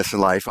randomness in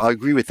life. I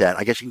agree with that.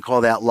 I guess you can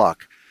call that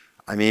luck.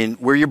 I mean,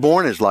 where you're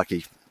born is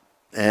lucky.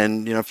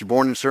 And, if you're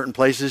born in certain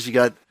places, you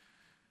got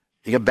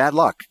bad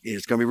luck.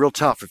 It's going to be real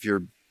tough if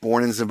you're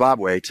born in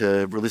Zimbabwe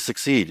to really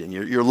succeed. And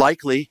you're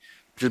likely,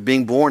 just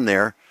being born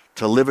there,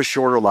 to live a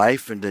shorter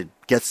life and to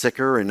get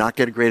sicker and not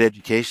get a great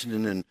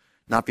education and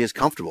not be as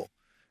comfortable.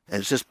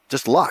 And it's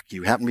just luck.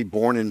 You happen to be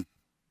born in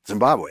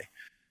Zimbabwe.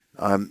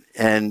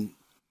 And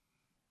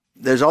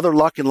there's other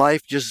luck in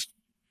life.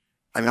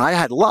 I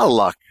had a lot of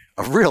luck,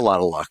 a real lot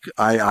of luck.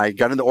 I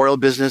got in the oil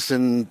business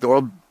and the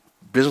oil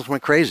business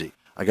went crazy.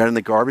 I got in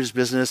the garbage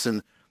business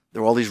and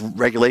there were all these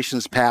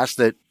regulations passed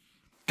that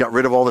got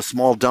rid of all the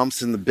small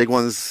dumps and the big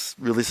ones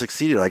really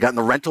succeeded. I got in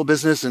the rental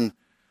business and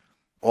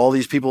all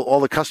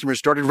the customers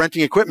started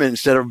renting equipment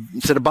instead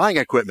of buying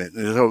equipment.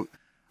 And so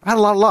I've had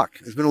a lot of luck.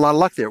 There's been a lot of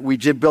luck there. We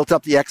built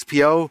up the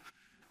XPO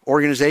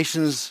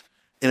organizations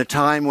in a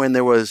time when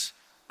there was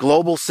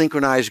global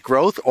synchronized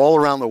growth all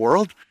around the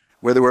world,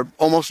 where there were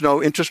almost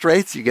no interest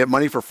rates. You get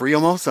money for free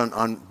almost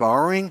on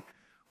borrowing,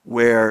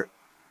 where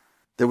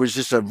there was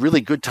just a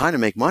really good time to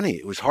make money.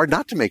 It was hard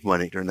not to make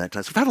money during that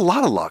time. So we've had a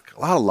lot of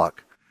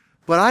luck.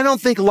 But I don't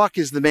think luck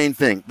is the main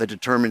thing that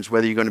determines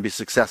whether you're going to be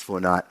successful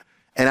or not.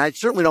 And I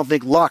certainly don't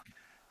think luck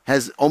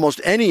has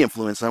almost any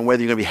influence on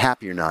whether you're going to be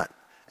happy or not.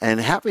 And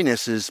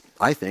happiness is,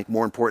 I think,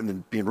 more important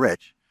than being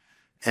rich.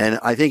 And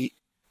I think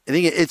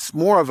it's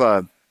more of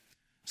a,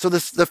 so the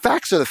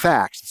facts are the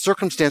facts, the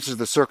circumstances are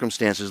the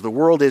circumstances, the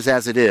world is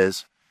as it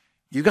is.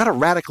 You got to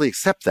radically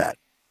accept that.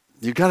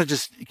 You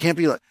can't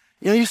be like,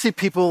 you see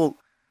people,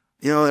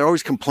 they're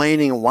always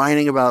complaining and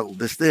whining about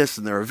this,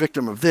 and they're a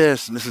victim of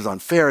this, and this is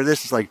unfair.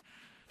 This is like,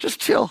 just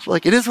chill.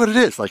 Like, it is what it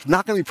is. Like,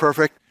 not going to be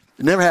perfect.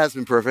 It never has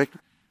been perfect.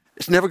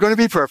 It's never going to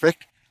be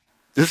perfect.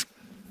 Just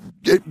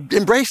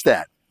embrace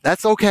that.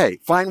 That's okay.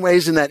 Find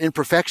ways in that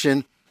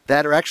imperfection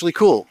that are actually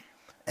cool,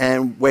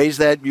 and ways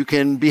that you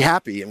can be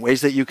happy, and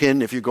ways that you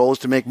can, if your goal is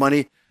to make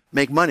money,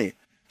 make money.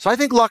 So I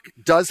think luck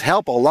does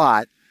help a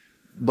lot,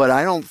 but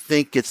I don't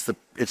think it's the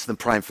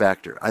prime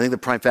factor. I think the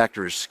prime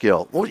factor is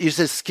skill. Well, you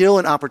said skill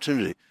and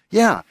opportunity.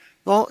 Yeah.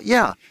 Well,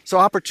 yeah. So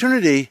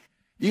opportunity,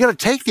 you got to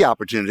take the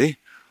opportunity.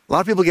 A lot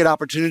of people get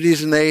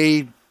opportunities and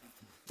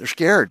they're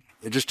scared.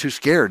 They're just too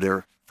scared.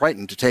 They're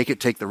frightened to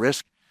take the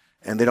risk,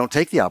 and they don't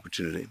take the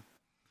opportunity.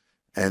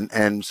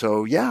 And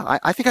so, yeah,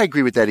 I think I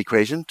agree with that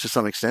equation to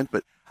some extent,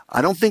 but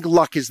I don't think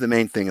luck is the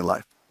main thing in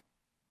life.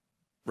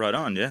 Right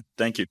on. Yeah.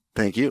 Thank you.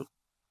 Thank you.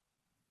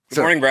 Good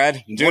morning,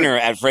 Brad. Dooner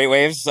at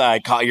FreightWaves. I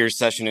caught your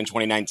session in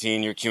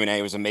 2019. Your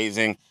Q&A was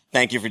amazing.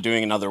 Thank you for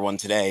doing another one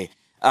today.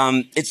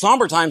 It's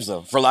somber times,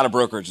 though, for a lot of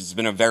brokerages. It's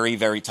been a very,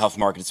 very tough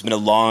market. It's been a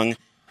long,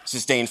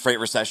 sustained freight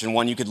recession,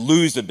 one you could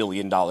lose $1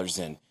 billion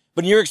in.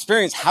 But in your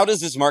experience, how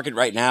does this market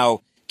right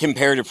now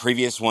compare to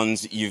previous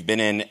ones you've been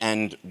in,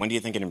 and when do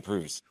you think it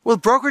improves? Well,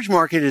 the brokerage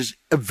market is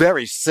a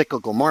very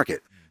cyclical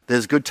market.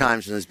 There's good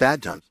times and there's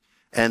bad times.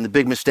 And the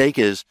big mistake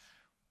is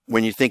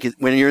when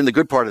you're in the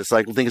good part of the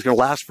cycle, think it's going to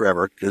last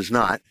forever, because it's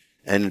not.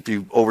 And if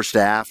you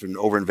overstaff and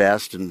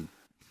overinvest, and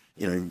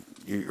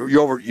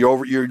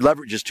your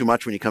leverage is too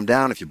much when you come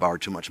down, if you borrow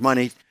too much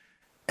money.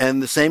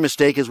 And the same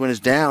mistake is when it's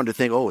down, to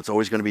think, it's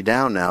always going to be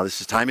down now.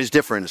 Time is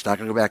different. It's not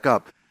going to go back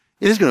up.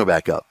 It is going to go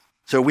back up.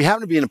 So we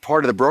happen to be in a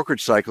part of the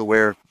brokerage cycle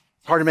where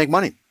it's hard to make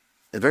money.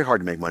 It's very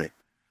hard to make money.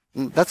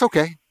 That's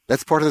okay.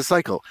 That's part of the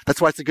cycle. That's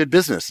why it's a good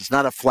business. It's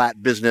not a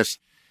flat business.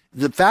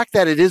 The fact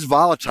that it is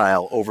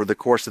volatile over the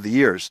course of the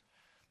years,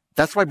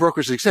 that's why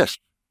brokers exist.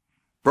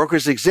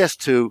 Brokers exist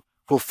to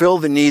fulfill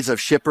the needs of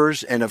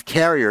shippers and of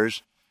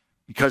carriers,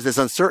 because there's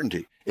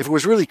uncertainty. If it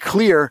was really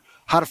clear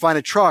how to find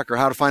a truck or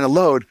how to find a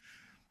load,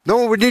 no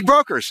one would need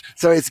brokers.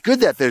 So it's good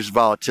that there's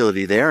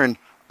volatility there. And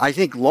I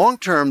think long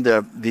term,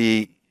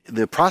 the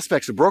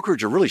prospects of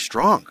brokerage are really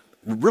strong,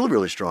 really,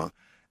 really strong.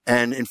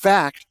 And in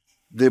fact,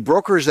 the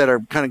brokers that are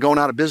kind of going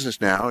out of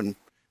business now and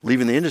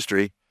leaving the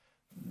industry,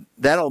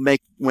 that'll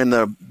make, when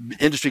the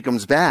industry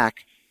comes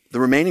back, the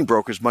remaining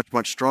brokers much,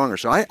 much stronger.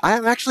 So I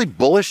am actually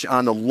bullish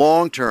on the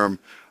long term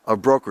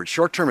of brokerage.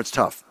 Short term, it's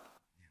tough.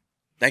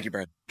 Thank you,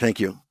 Brad. Thank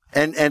you.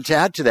 And to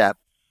add to that,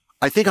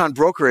 I think on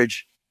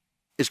brokerage,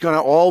 it's going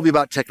to all be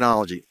about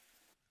technology.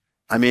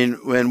 I mean,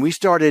 when we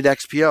started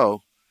XPO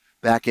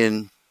back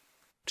in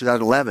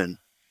 2011,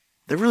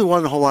 there really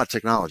wasn't a whole lot of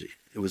technology.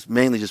 It was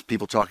mainly just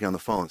people talking on the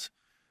phones.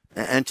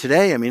 And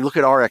today, I mean, look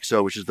at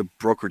RXO, which is the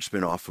brokerage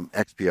spinoff from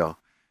XPO.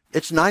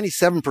 It's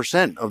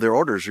 97% of their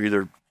orders are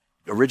either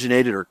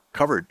originated or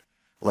covered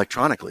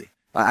electronically.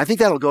 I think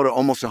that'll go to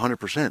almost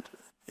 100%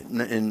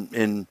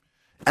 in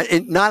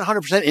not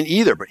 100% in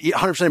either, but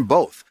 100% in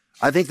both.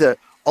 I think the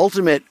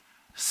ultimate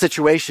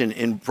situation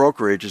in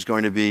brokerage is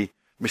going to be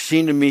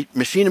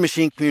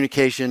machine-to-machine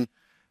communication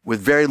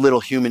with very little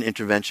human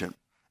intervention.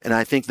 And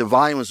I think the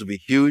volumes will be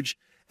huge.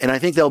 And I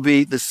think there'll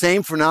be the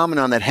same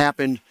phenomenon that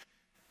happened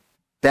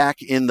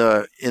back in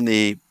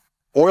the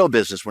oil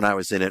business when I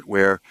was in it,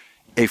 where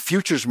a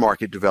futures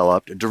market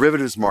developed, a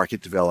derivatives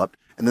market developed,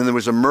 and then there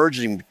was a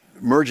merging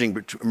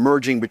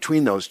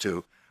between those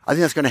two. I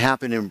think that's going to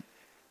happen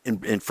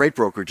in freight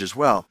brokerage as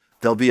well.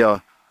 There'll be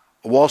a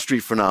Wall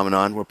Street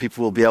phenomenon where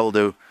people will be able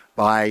to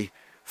buy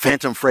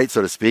phantom freight,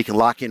 so to speak, and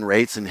lock in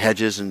rates and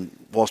hedges,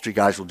 and Wall Street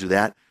guys will do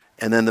that.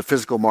 And then the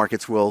physical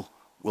markets will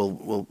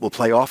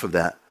play off of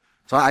that.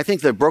 So I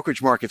think the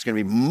brokerage market's going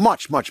to be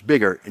much, much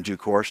bigger in due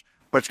course,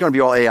 but it's going to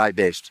be all AI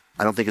based.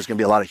 I don't think it's going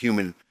to be a lot of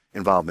human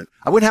involvement.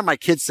 I wouldn't have my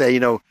kids say,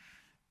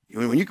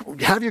 when you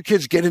have your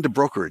kids get into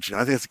brokerage, I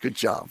think that's a good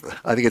job.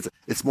 I think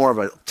it's more of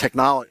a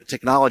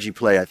technology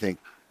play, I think,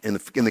 in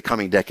the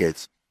coming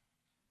decades.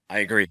 I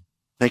agree.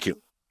 Thank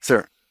you.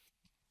 Sir.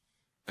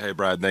 Hey,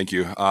 Brad. Thank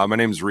you. My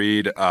name's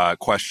Reed.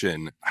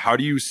 Question. How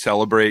do you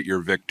celebrate your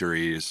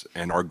victories,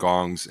 and are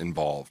gongs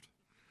involved?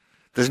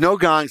 There's no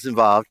gongs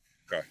involved.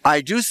 Okay.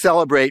 I do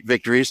celebrate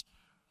victories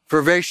for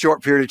a very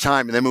short period of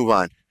time and then move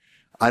on.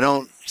 I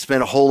don't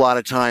spend a whole lot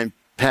of time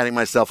patting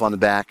myself on the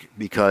back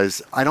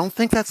because I don't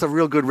think that's a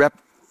real good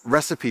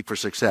recipe for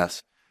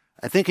success.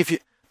 I think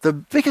the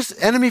biggest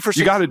enemy for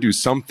success... You got to do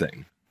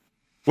something.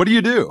 What do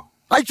you do?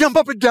 I jump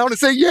up and down and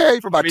say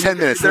yay for about 10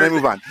 minutes and then I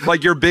move on.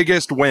 Like your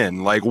biggest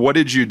win, like what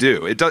did you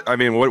do?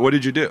 What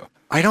did you do?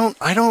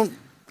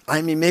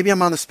 Maybe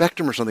I'm on the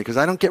spectrum or something because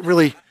I don't get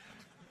like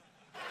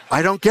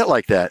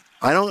that.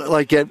 I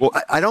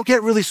don't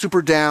get really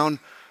super down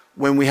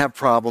when we have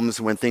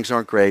problems, when things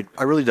aren't great.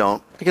 I really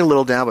don't. I get a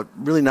little down, but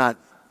really not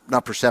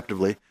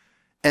perceptively.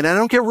 And I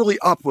don't get really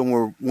up when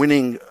we're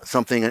winning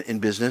something in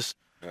business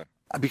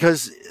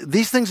because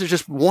these things are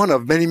just one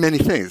of many, many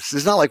things.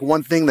 There's not like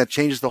one thing that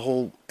changes the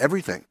whole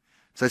everything.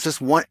 So it's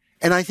just one.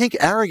 And I think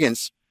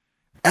arrogance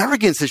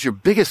is your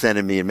biggest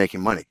enemy in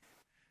making money.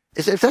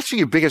 It's actually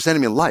your biggest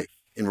enemy in life,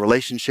 in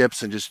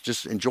relationships and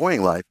just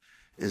enjoying life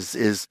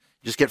is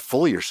just get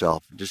full of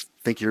yourself. Just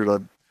think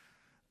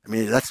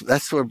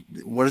that's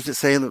what does it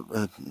say in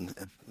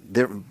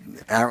the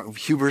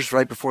hubris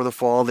right before the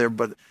fall there?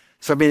 But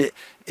so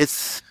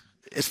it's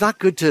not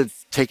good to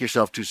take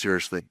yourself too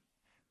seriously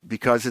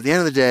because at the end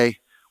of the day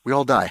we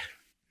all die.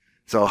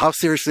 So how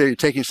seriously are you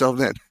taking yourself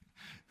then?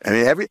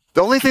 The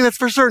only thing that's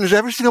for certain is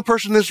every single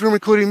person in this room,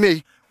 including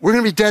me, we're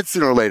going to be dead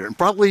sooner or later, and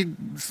probably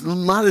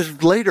not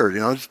as later.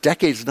 It's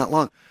decades, not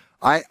long.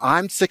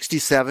 I'm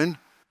 67.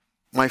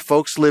 My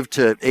folks lived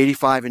to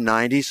 85 and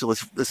 90, so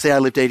let's say I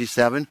lived to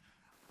 87.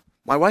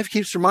 My wife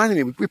keeps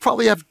reminding me, we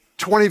probably have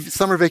 20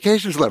 summer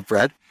vacations left,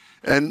 Brad.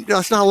 And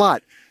it's not a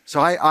lot.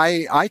 So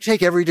I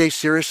take every day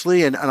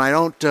seriously, and I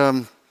don't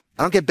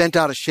get bent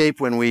out of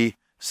shape when we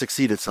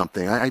succeed at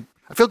something. I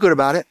feel good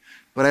about it,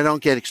 but I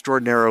don't get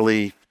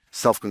extraordinarily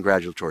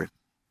self-congratulatory.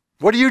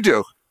 What do you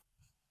do?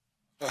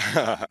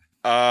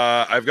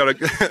 I've got a...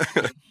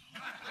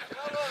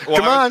 Well,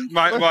 Come on.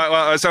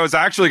 So I was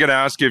actually going to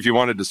ask you if you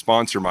wanted to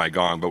sponsor my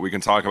gong, but we can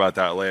talk about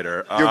that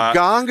later. Your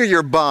gong or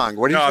your bong?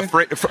 What do you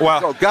think?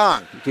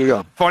 Gong. Here you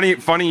go.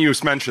 Funny you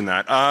mentioned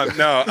that.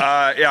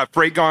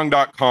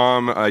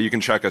 Freightgong.com. You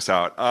can check us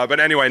out. But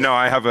anyway, no,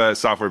 I have a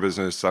software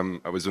business. I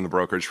was in the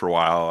brokerage for a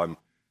while. I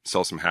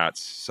sell some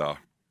hats. So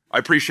I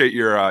appreciate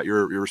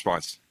your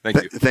response.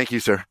 Thank you. Thank you,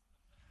 sir.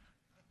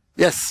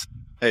 Yes.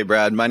 Hey,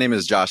 Brad. My name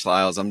is Josh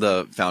Lyles. I'm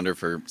the founder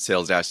for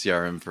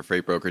Sales-CRM for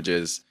freight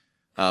brokerages.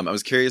 I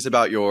was curious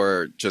about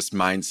your just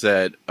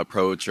mindset,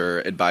 approach, or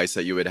advice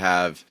that you would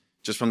have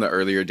just from the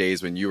earlier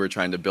days when you were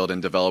trying to build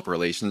and develop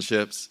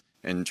relationships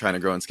and trying to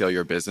grow and scale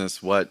your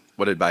business. What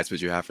advice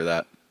would you have for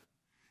that?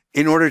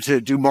 In order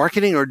to do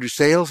marketing or do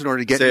sales, in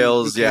order to get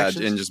sales,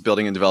 and just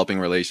building and developing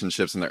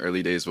relationships in the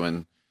early days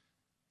when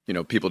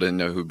people didn't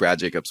know who Brad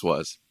Jacobs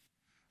was.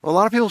 Well, a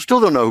lot of people still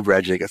don't know who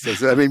Brad Jacobs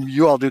is. I mean,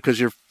 you all do because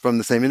you're from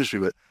the same industry,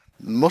 but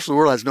most of the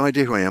world has no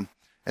idea who I am,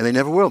 and they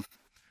never will.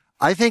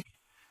 I think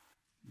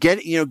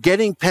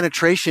getting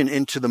penetration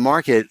into the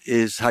market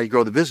is how you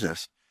grow the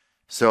business.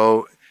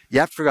 So you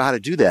have to figure out how to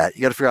do that.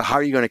 You got to figure out how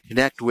are you going to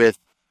connect with.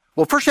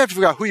 Well, first you have to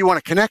figure out who you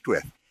want to connect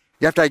with.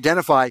 You have to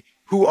identify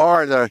who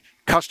are the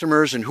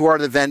customers and who are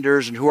the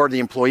vendors and who are the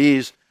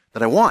employees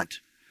that I want.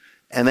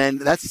 And then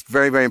that's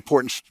very, very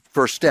important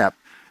first step.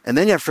 And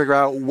then you have to figure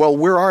out, well,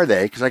 where are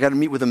they? Because I got to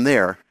meet with them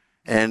there.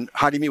 And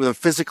how do you meet with them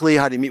physically?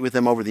 How do you meet with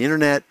them over the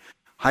internet?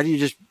 How do you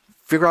just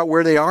figure out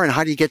where they are and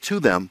how do you get to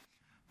them?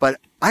 But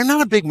I'm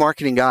not a big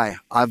marketing guy.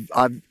 I've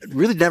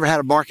really never had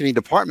a marketing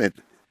department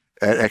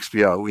at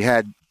XPO. We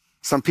had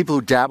some people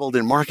who dabbled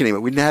in marketing, but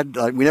we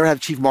never had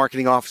a chief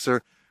marketing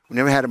officer. We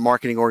never had a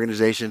marketing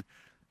organization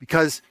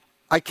because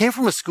I came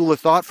from a school of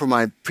thought from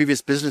my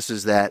previous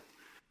businesses that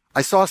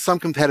I saw some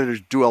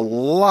competitors do a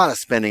lot of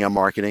spending on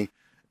marketing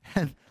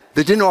and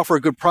they didn't offer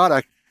a good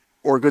product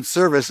or a good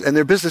service and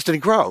their business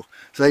didn't grow.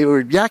 So they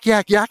were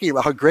yakking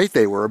about how great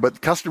they were,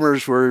 but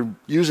customers were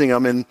using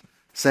them and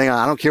saying,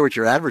 I don't care what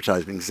your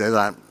advertising says,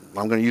 I'm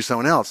going to use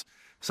someone else.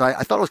 So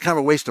I thought it was kind of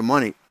a waste of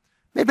money.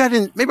 maybe I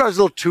was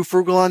a little too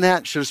frugal on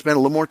that. Should have spent a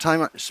little more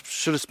time,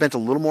 should have spent a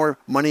little more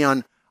money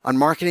on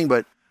marketing,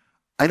 but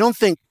I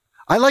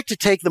like to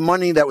take the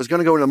money that was going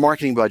to go into the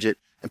marketing budget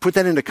and put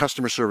that into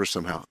customer service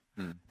somehow.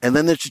 And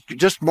then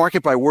just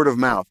market by word of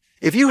mouth.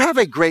 If you have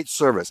a great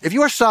service, if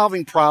you are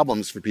solving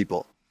problems for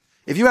people,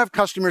 if you have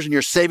customers and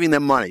you're saving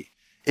them money,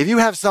 if you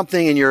have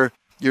something in your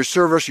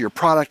service, your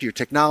product, your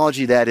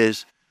technology that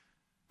is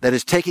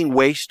taking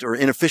waste or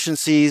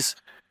inefficiencies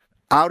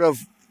out of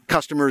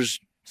customers'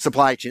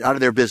 supply chain, out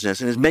of their business,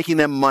 and is making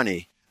them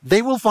money,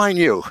 they will find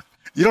you.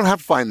 You don't have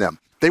to find them.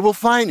 They will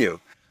find you.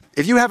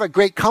 If you have a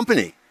great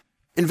company,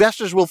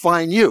 investors will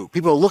find you.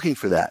 People are looking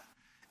for that.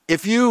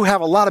 If you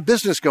have a lot of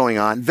business going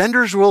on,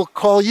 vendors will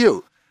call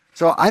you.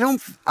 So I don't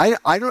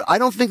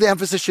think the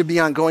emphasis should be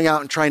on going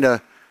out and trying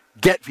to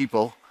get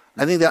people.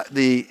 I think that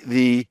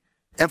the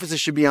emphasis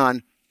should be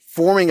on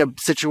forming a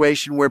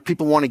situation where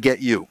people want to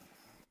get you.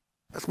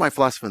 That's my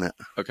philosophy on that.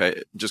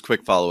 Okay, just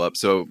quick follow-up.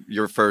 So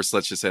your first,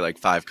 let's just say like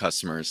 5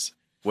 customers.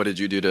 What did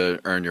you do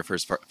to earn your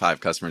first 5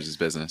 customers as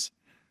business?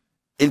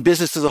 In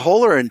business as a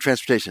whole or in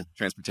transportation?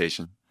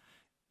 Transportation.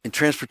 In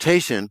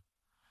transportation,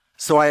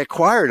 so I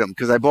acquired them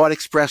because I bought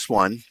Express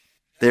One.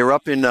 They were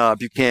up in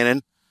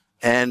Buchanan,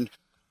 and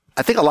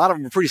I think a lot of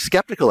them were pretty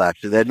skeptical,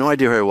 actually. They had no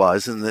idea who I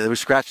was, and they were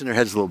scratching their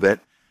heads a little bit.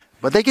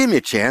 But they gave me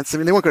a chance. I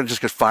mean, they weren't going to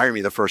just fire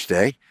me the first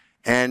day.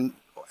 And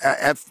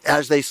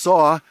as they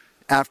saw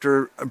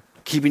after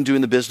keeping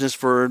doing the business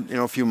for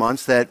a few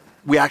months, that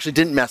we actually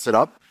didn't mess it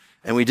up,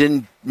 and we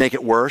didn't make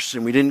it worse,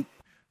 and we didn't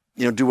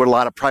do what a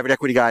lot of private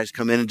equity guys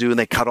come in and do, and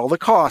they cut all the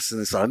costs,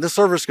 and the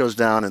service goes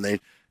down, and they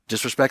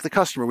disrespect the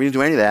customer. We didn't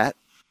do any of that.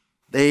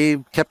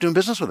 They kept doing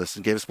business with us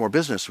and gave us more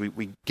business.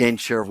 We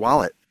gained share of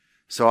wallet.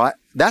 So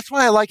that's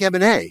why I like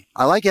M&A.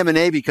 I like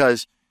M&A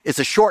because it's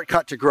a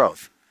shortcut to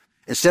growth.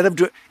 Instead of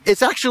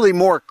it's actually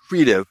more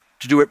creative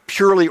to do it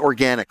purely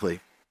organically.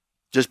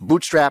 Just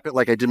bootstrap it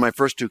like I did my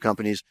first 2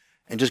 companies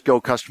and just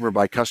go customer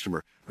by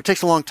customer. It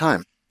takes a long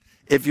time.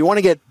 If you want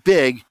to get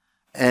big,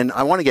 and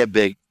I want to get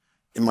big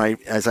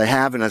as I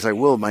have and as I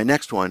will my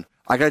next one,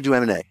 I got to do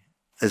M&A.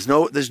 There's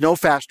no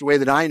faster way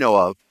that I know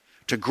of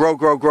to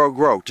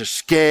grow, to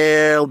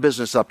scale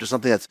business up to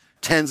something that's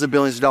tens of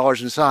billions of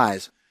dollars in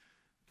size,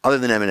 other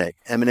than M&A.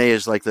 M&A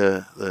is like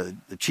the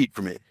cheat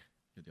for me.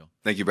 Good deal.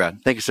 Thank you,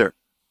 Brad. Thank you, sir.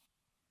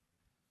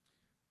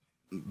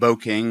 Bo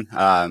King.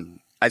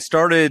 I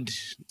started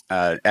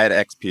at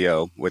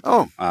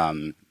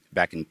XPO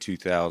back in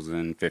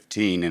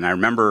 2015, and I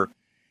remember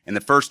in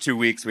the first 2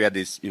 weeks we had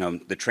these,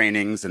 the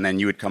trainings, and then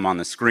you would come on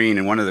the screen.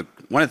 And one of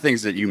the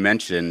things that you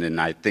mentioned,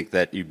 and I think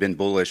that you've been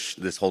bullish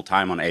this whole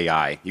time on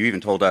AI. You even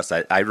told us,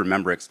 I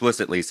remember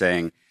explicitly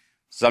saying,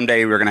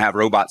 someday we're going to have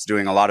robots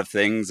doing a lot of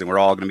things, and we're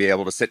all going to be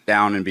able to sit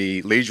down and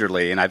be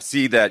leisurely. And I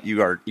see that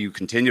you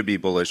continue to be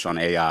bullish on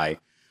AI.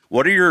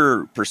 What are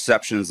your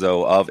perceptions,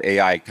 though, of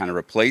AI kind of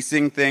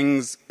replacing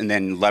things and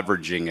then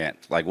leveraging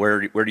it? Like,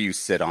 where do you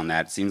sit on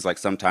that? It seems like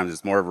sometimes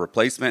it's more of a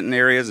replacement in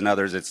areas, and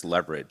others it's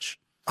leverage.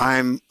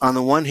 I'm, on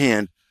the one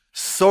hand,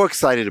 so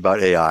excited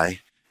about AI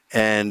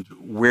and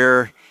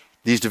where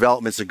these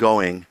developments are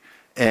going.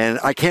 And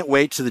I can't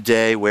wait to the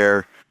day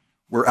where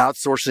we're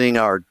outsourcing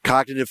our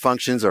cognitive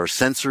functions, our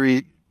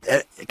sensory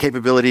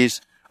capabilities,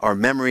 our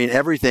memory and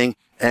everything.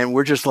 And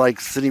we're just like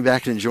sitting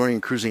back and enjoying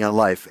and cruising on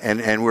life.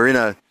 And we're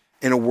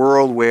in a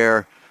world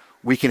where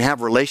we can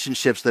have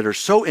relationships that are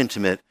so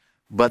intimate,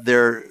 but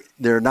they're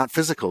not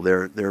physical.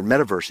 They're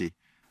metaversy.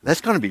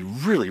 That's going to be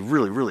really,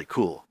 really, really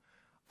cool.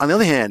 On the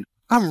other hand,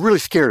 I'm really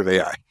scared of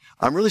AI.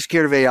 I'm really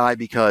scared of AI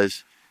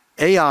because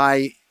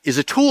AI is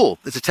a tool.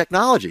 It's a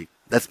technology.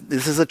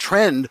 This is a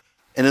trend.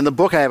 And in the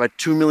book, I have a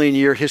 2 million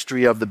year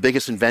history of the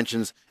biggest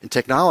inventions in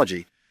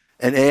technology.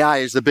 And AI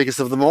is the biggest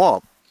of them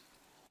all.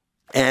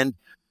 And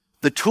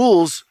the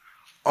tools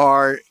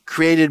are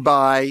created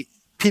by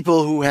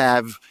people who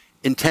have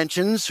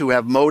intentions, who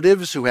have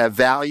motives, who have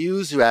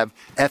values, who have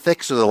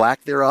ethics or the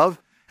lack thereof,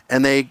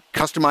 and they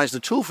customize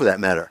the tool for that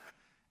matter.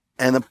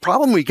 And the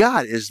problem we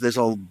got is there's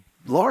a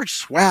large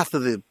swath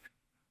of the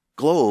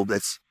globe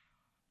that's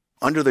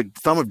under the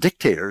thumb of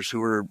dictators who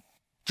are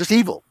just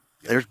evil.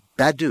 They're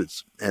bad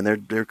dudes, and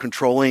they're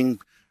controlling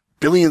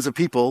billions of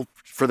people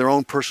for their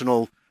own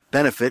personal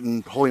benefit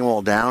and holding them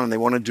all down, and they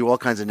want to do all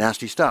kinds of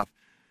nasty stuff.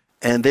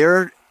 And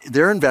they're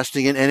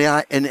investing in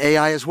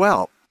AI as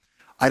well.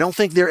 I don't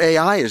think their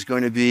AI is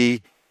going to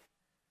be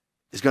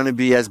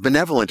as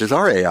benevolent as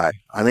our AI.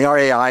 I think our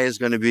AI is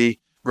going to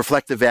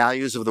reflect the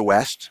values of the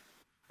West,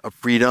 of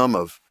freedom,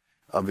 of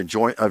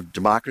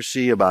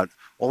democracy, about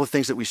all the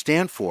things that we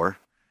stand for.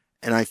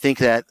 And I think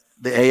that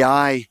the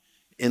AI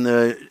in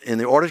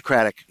the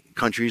autocratic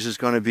countries is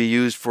going to be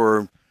used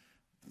for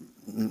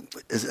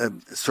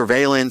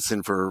surveillance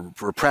and for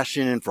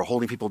oppression and for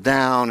holding people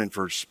down and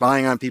for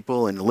spying on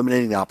people and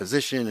eliminating the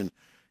opposition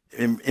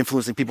and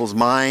influencing people's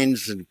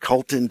minds and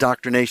cult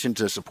indoctrination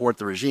to support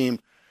the regime.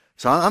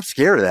 So I'm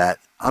scared of that.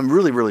 I'm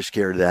really, really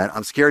scared of that.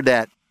 I'm scared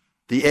that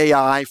the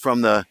AI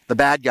from the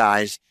bad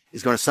guys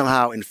is going to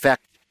somehow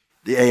infect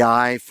the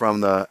AI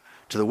to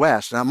the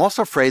West. And I'm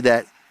also afraid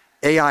that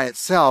AI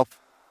itself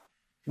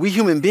we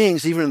human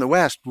beings, even in the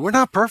West, we're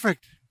not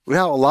perfect. We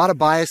have a lot of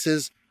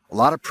biases, a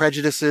lot of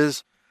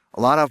prejudices,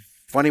 a lot of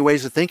funny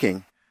ways of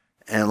thinking,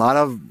 and a lot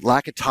of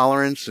lack of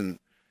tolerance. And,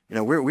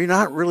 we're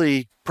not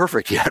really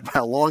perfect yet by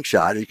a long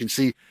shot. You can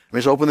see,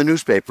 just open the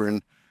newspaper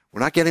and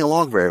we're not getting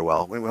along very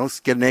well. We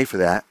don't get an A for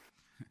that.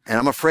 And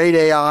I'm afraid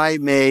AI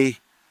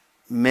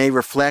may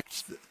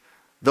reflect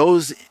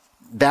those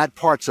bad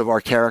parts of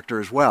our character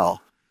as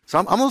well. So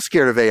I'm a little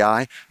scared of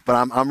AI, but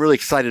I'm really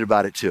excited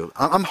about it too.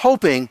 I'm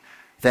hoping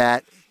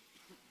that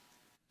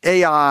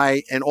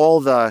AI and all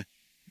the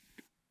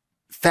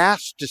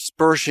fast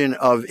dispersion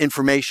of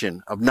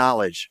information, of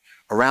knowledge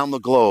around the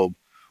globe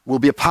will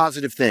be a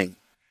positive thing,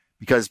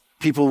 because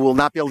people will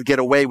not be able to get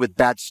away with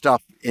bad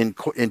stuff in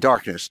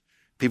darkness.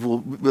 The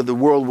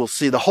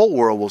whole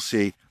world will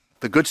see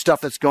the good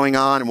stuff that's going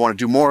on and want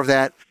to do more of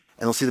that,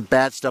 and they'll see the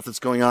bad stuff that's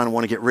going on and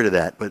want to get rid of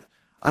that. But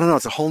I don't know,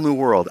 it's a whole new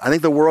world. I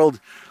think the world,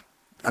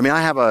 I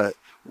have a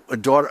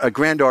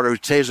granddaughter who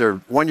today's her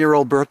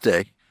 1-year-old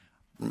birthday.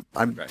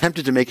 I'm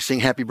tempted to sing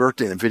happy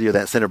birthday in the video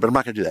that sent her, but I'm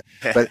not going to do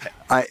that.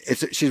 But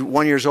she's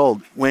 1 year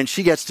old. When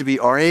she gets to be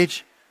our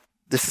age,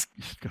 this is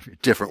going to be a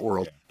different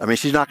world.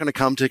 She's not going to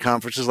come to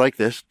conferences like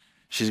this.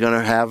 She's going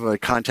to have a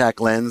contact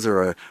lens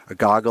or a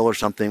goggle or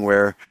something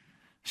where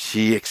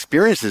she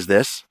experiences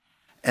this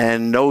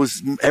and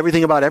knows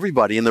everything about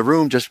everybody in the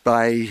room just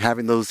by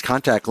having those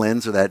contact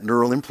lens or that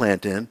neural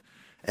implant in.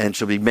 And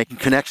she'll be making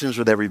connections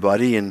with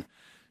everybody, and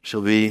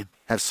she'll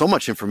have so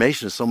much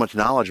information, so much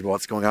knowledge about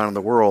what's going on in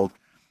the world.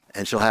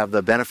 And she'll have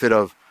the benefit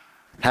of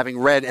having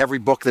read every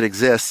book that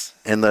exists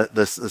and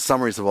the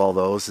summaries of all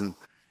those. And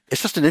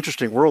it's just an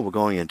interesting world we're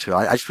going into.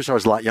 I just wish I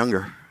was a lot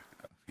younger.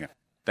 Yeah.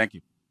 Thank you.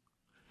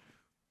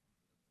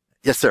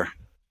 Yes, sir.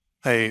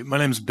 Hey, my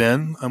name's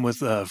Ben. I'm with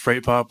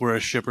Freight Pop. We're a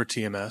shipper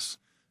TMS.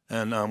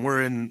 And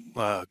we're in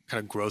kind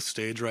of growth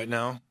stage right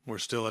now. We're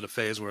still at a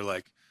phase where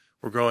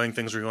we're growing,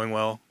 things are going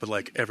well,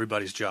 but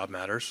everybody's job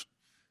matters.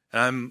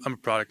 And I'm a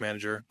product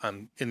manager.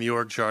 I'm in the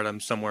org chart. I'm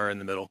somewhere in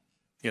the middle,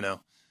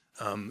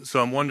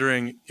 So I'm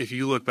wondering, if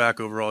you look back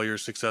over all your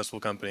successful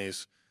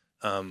companies,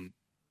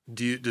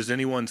 does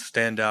anyone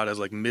stand out as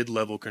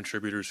mid-level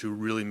contributors who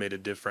really made a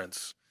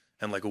difference?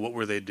 And what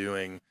were they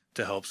doing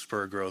to help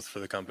spur growth for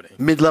the company?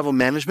 Mid-level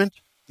management?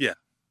 Yeah.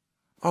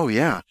 Oh,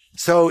 yeah.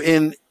 So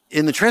in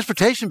the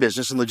transportation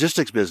business and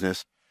logistics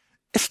business,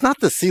 it's not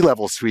the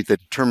C-level suite that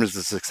determines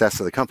the success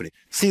of the company.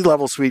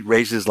 C-level suite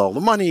raises all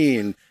the money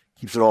and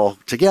keeps it all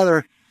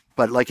together.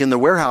 But in the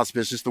warehouse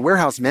business, the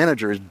warehouse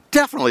manager is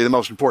definitely the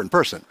most important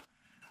person.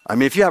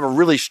 If you have a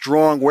really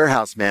strong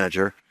warehouse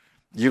manager,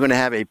 you're going to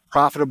have a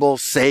profitable,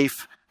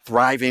 safe,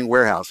 thriving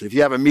warehouse. If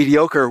you have a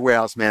mediocre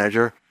warehouse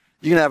manager,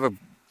 you're going to have a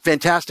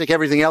fantastic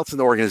everything else in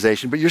the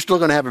organization, but you're still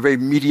going to have a very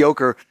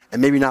mediocre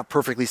and maybe not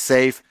perfectly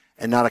safe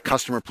and not a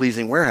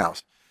customer-pleasing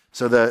warehouse.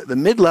 So the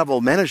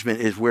mid-level management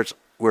is where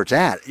it's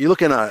at. You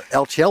look in a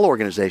LTL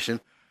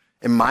organization,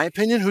 in my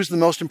opinion, who's the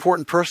most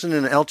important person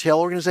in an LTL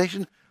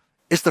organization?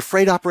 It's the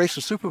freight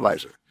operations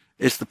supervisor.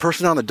 It's the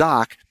person on the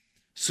dock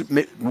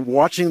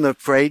watching the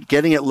freight,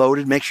 getting it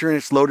loaded, make sure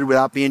it's loaded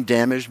without being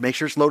damaged, make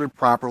sure it's loaded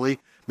properly,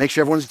 make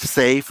sure everyone's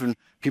safe and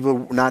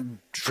people are not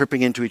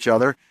tripping into each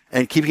other,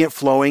 and keeping it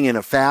flowing in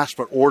a fast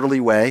but orderly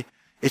way.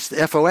 It's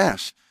the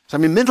FOS. So,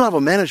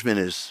 mid-level management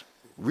is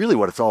really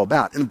what it's all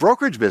about. In the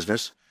brokerage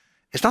business,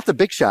 it's not the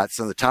big shots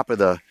on the top of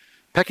the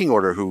pecking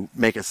order who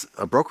make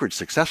a brokerage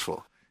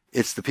successful.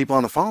 It's the people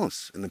on the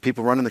phones and the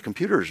people running the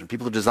computers and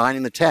people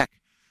designing the tech.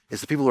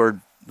 It's the people who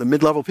are the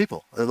mid-level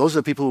people. Those are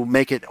the people who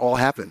make it all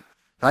happen.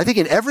 I think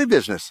in every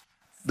business,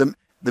 the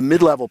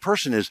mid-level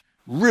person is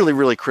really,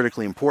 really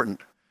critically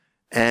important.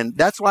 And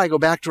that's why I go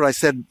back to what I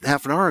said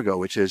half an hour ago,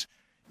 which is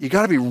you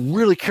got to be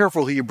really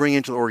careful who you bring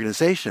into the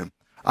organization.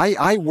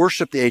 I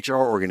worship the HR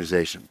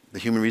organization, the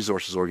human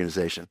resources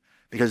organization,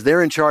 because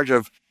they're in charge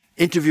of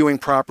interviewing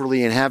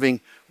properly and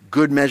having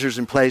good measures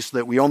in place so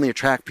that we only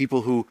attract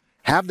people who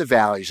have the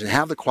values and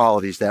have the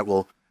qualities that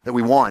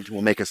we want and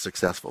will make us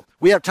successful.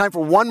 We have time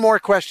for one more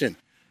question.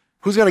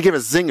 Who's going to give a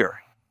zinger?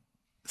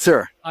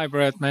 Sir. Hi,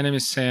 Brett. My name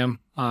is Sam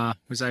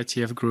with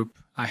ITF Group.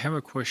 I have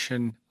a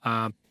question.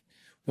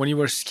 When you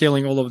were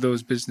scaling all of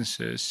those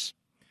businesses,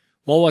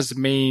 what was the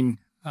main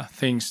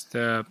things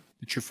that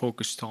you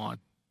focused on?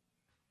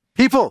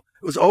 People.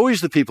 It was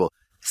always the people.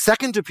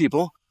 Second to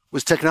people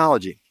was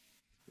technology.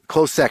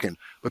 Close second.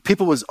 But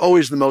people was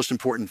always the most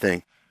important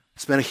thing.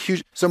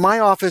 So my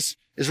office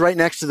is right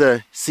next to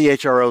the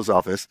CHRO's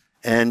office,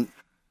 and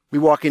we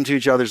walk into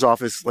each other's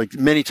office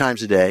many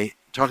times a day,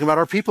 talking about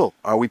our people.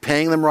 Are we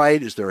paying them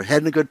right? Is their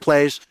head in a good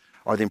place?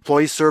 Are the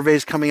employee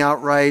surveys coming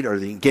out right? Are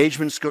the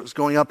engagements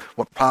going up?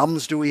 What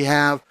problems do we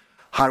have?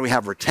 How do we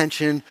have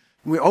retention?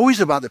 We're always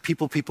about the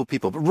people.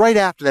 But right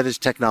after that is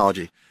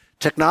technology.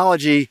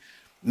 Technology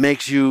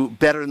makes you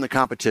better than the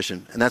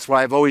competition. And that's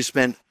why I've always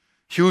spent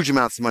huge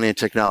amounts of money in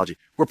technology.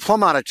 We're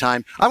plumb out of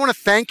time. I want to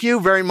thank you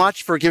very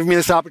much for giving me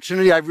this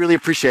opportunity. I really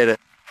appreciate it.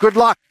 Good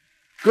luck.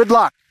 Good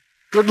luck.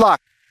 Good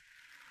luck.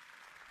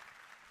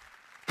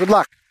 Good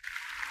luck.